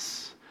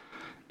brokenness.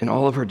 In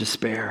all of her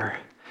despair.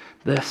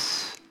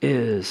 This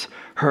is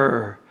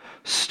her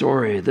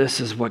story. This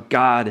is what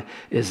God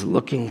is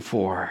looking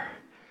for.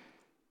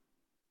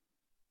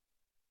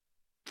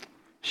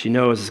 She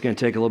knows it's going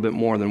to take a little bit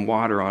more than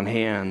water on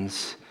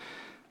hands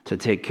to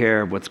take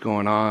care of what's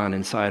going on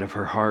inside of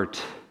her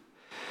heart.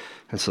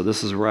 And so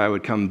this is where I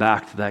would come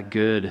back to that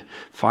good,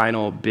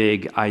 final,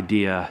 big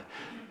idea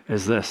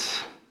is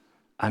this: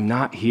 I'm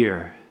not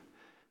here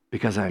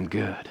because I'm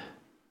good.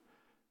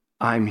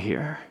 I'm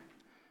here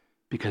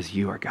because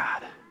you are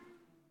God.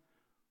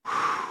 Whew.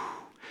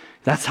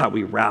 That's how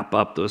we wrap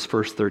up those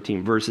first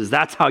 13 verses.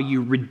 That's how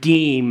you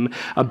redeem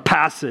a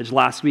passage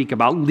last week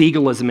about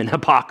legalism and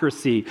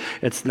hypocrisy.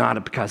 It's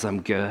not because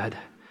I'm good.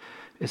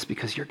 It's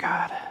because you're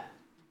God.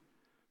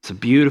 It's a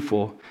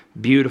beautiful,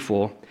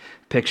 beautiful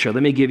picture.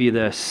 Let me give you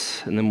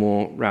this, and then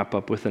we'll wrap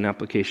up with an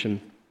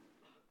application.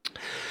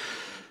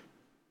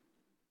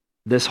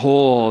 This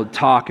whole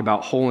talk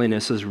about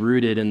holiness is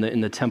rooted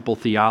in the temple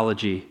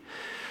theology.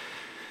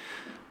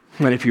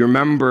 And if you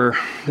remember,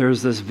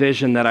 there's this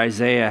vision that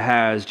Isaiah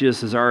has.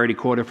 Jesus has already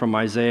quoted from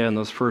Isaiah in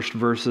those first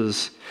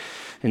verses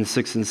in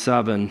 6 and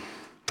 7.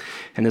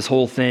 And this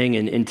whole thing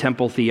in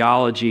temple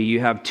theology, you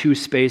have two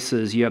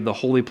spaces. You have the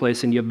holy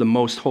place and you have the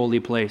most holy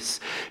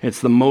place.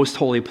 It's the most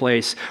holy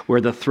place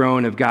where the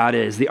throne of God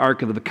is, the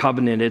Ark of the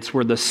Covenant. It's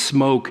where the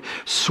smoke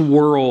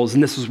swirls,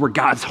 and this is where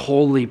God's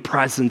holy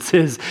presence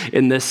is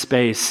in this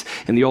space.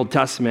 In the Old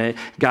Testament,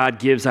 God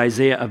gives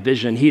Isaiah a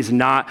vision. He's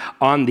not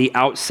on the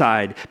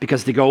outside,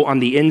 because to go on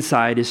the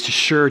inside is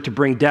sure to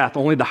bring death.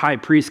 Only the high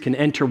priest can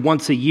enter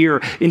once a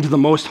year into the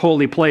most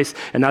holy place,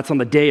 and that's on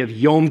the day of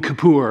Yom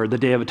Kippur, the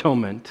Day of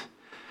Atonement.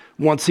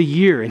 Once a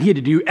year, and he had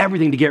to do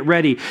everything to get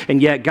ready,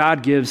 and yet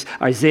God gives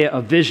Isaiah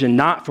a vision,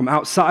 not from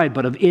outside,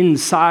 but of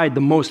inside the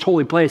most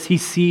holy place. He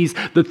sees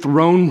the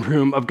throne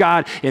room of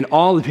God in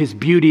all of his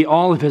beauty,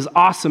 all of his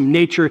awesome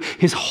nature.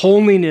 His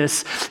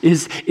holiness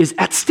is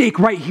at stake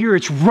right here.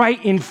 It's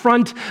right in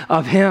front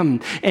of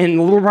him,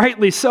 and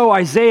rightly so,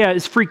 Isaiah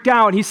is freaked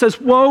out. He says,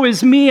 "Woe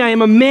is me, I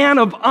am a man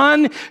of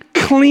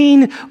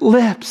unclean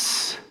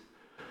lips."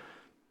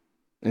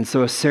 And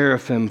so a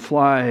seraphim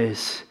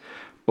flies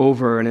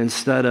over, and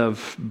instead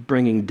of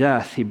bringing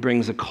death, he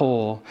brings a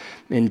coal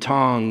in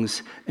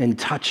tongs and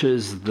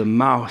touches the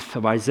mouth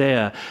of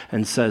Isaiah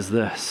and says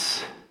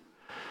this.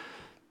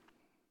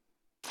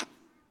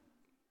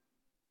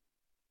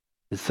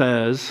 It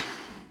says,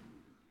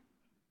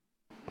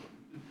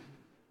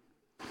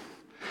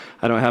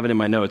 I don't have it in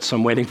my notes, so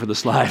I'm waiting for the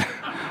slide.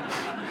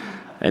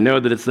 I know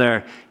that it's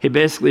there. He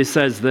basically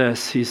says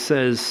this. He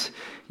says,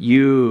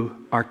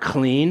 "You are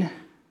clean."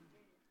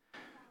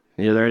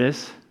 Yeah, there it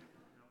is.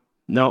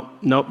 Nope,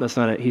 that's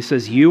not it. He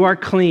says, "You are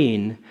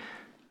clean,"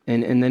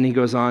 and then he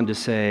goes on to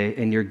say,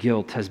 "and your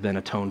guilt has been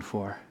atoned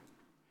for."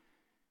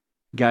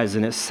 Guys,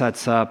 and it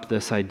sets up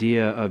this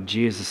idea of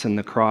Jesus and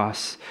the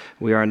cross.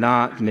 We are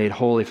not made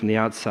holy from the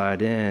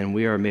outside in.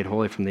 We are made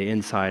holy from the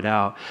inside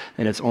out.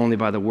 And it's only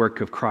by the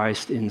work of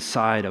Christ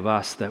inside of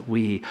us that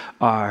we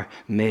are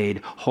made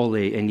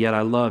holy. And yet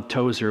I love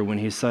Tozer when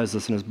he says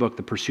this in his book,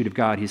 The Pursuit of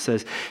God. He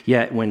says,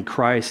 yet when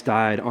Christ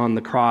died on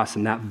the cross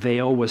and that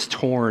veil was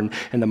torn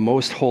and the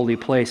most holy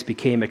place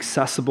became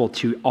accessible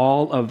to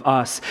all of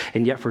us,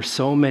 and yet for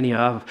so many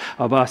of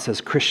us as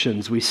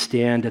Christians, we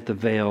stand at the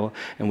veil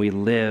and we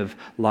live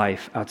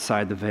life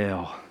outside the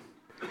veil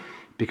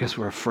because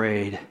we're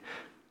afraid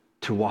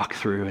to walk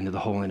through into the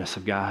holiness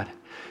of God.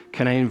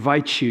 Can I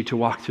invite you to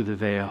walk through the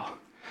veil?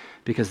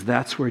 Because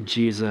that's where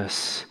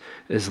Jesus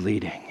is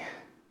leading.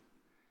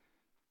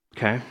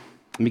 Okay?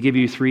 Let me give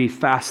you 3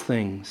 fast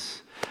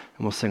things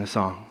and we'll sing a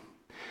song.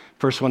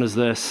 First one is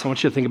this. I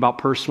want you to think about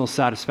personal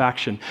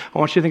satisfaction. I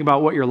want you to think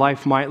about what your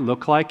life might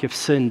look like if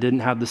sin didn't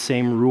have the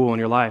same rule in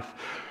your life.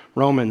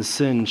 Romans,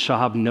 sin shall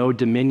have no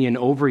dominion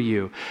over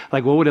you.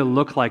 Like, what would it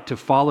look like to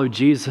follow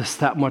Jesus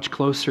that much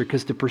closer?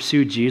 Because to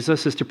pursue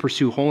Jesus is to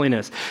pursue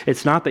holiness.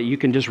 It's not that you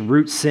can just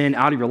root sin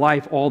out of your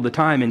life all the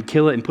time and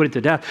kill it and put it to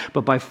death.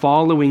 But by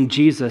following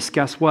Jesus,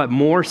 guess what?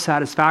 More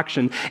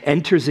satisfaction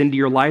enters into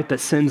your life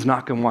that sin's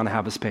not going to want to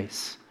have a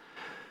space.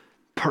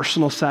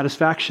 Personal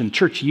satisfaction,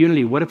 church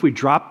unity. What if we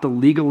dropped the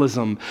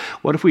legalism?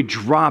 What if we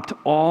dropped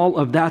all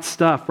of that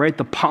stuff, right?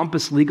 The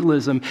pompous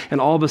legalism, and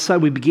all of a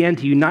sudden we began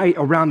to unite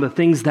around the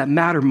things that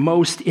matter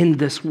most in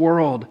this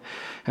world.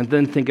 And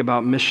then think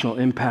about missional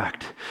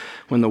impact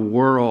when the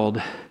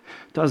world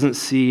doesn't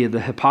see the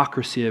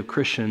hypocrisy of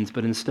Christians,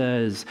 but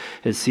instead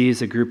it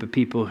sees a group of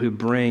people who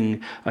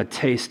bring a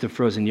taste of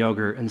frozen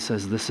yogurt and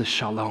says, this is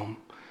shalom.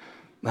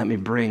 Let me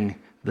bring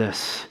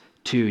this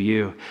to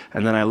you.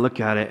 And then I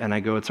look at it and I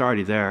go, it's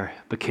already there,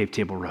 but Cape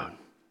Table Road.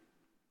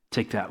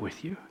 Take that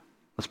with you.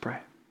 Let's pray.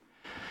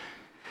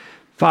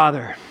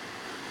 Father,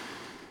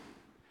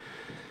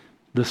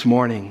 this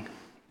morning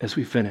as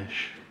we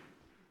finish,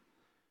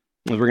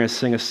 we're going to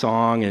sing a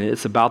song and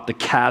it's about the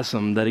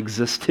chasm that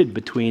existed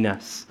between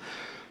us.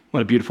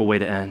 What a beautiful way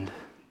to end.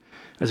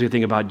 As we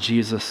think about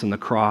Jesus and the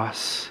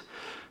cross,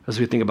 as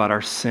we think about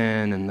our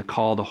sin and the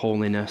call to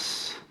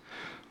holiness,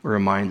 we're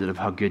reminded of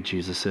how good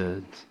Jesus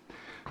is.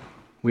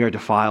 We are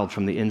defiled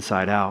from the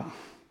inside out.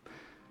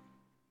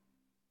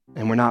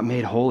 And we're not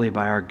made holy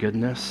by our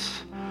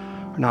goodness.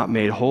 We're not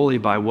made holy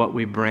by what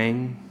we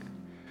bring.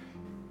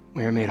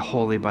 We are made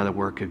holy by the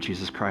work of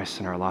Jesus Christ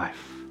in our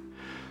life.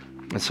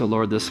 And so,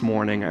 Lord, this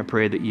morning, I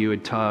pray that you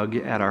would tug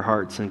at our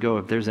hearts and go,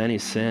 if there's any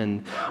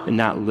sin in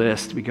that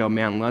list, we go,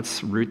 man,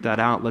 let's root that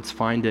out. Let's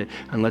find it,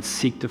 and let's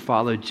seek to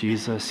follow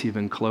Jesus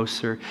even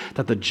closer,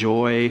 that the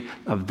joy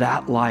of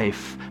that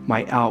life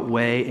might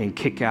outweigh and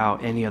kick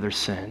out any other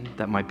sin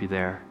that might be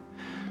there.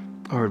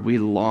 Lord, we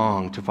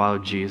long to follow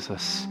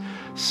Jesus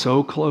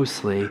so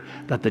closely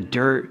that the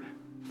dirt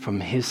from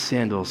his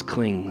sandals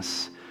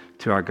clings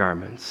to our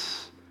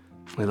garments.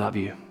 We love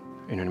you.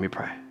 In your name we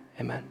pray.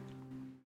 Amen.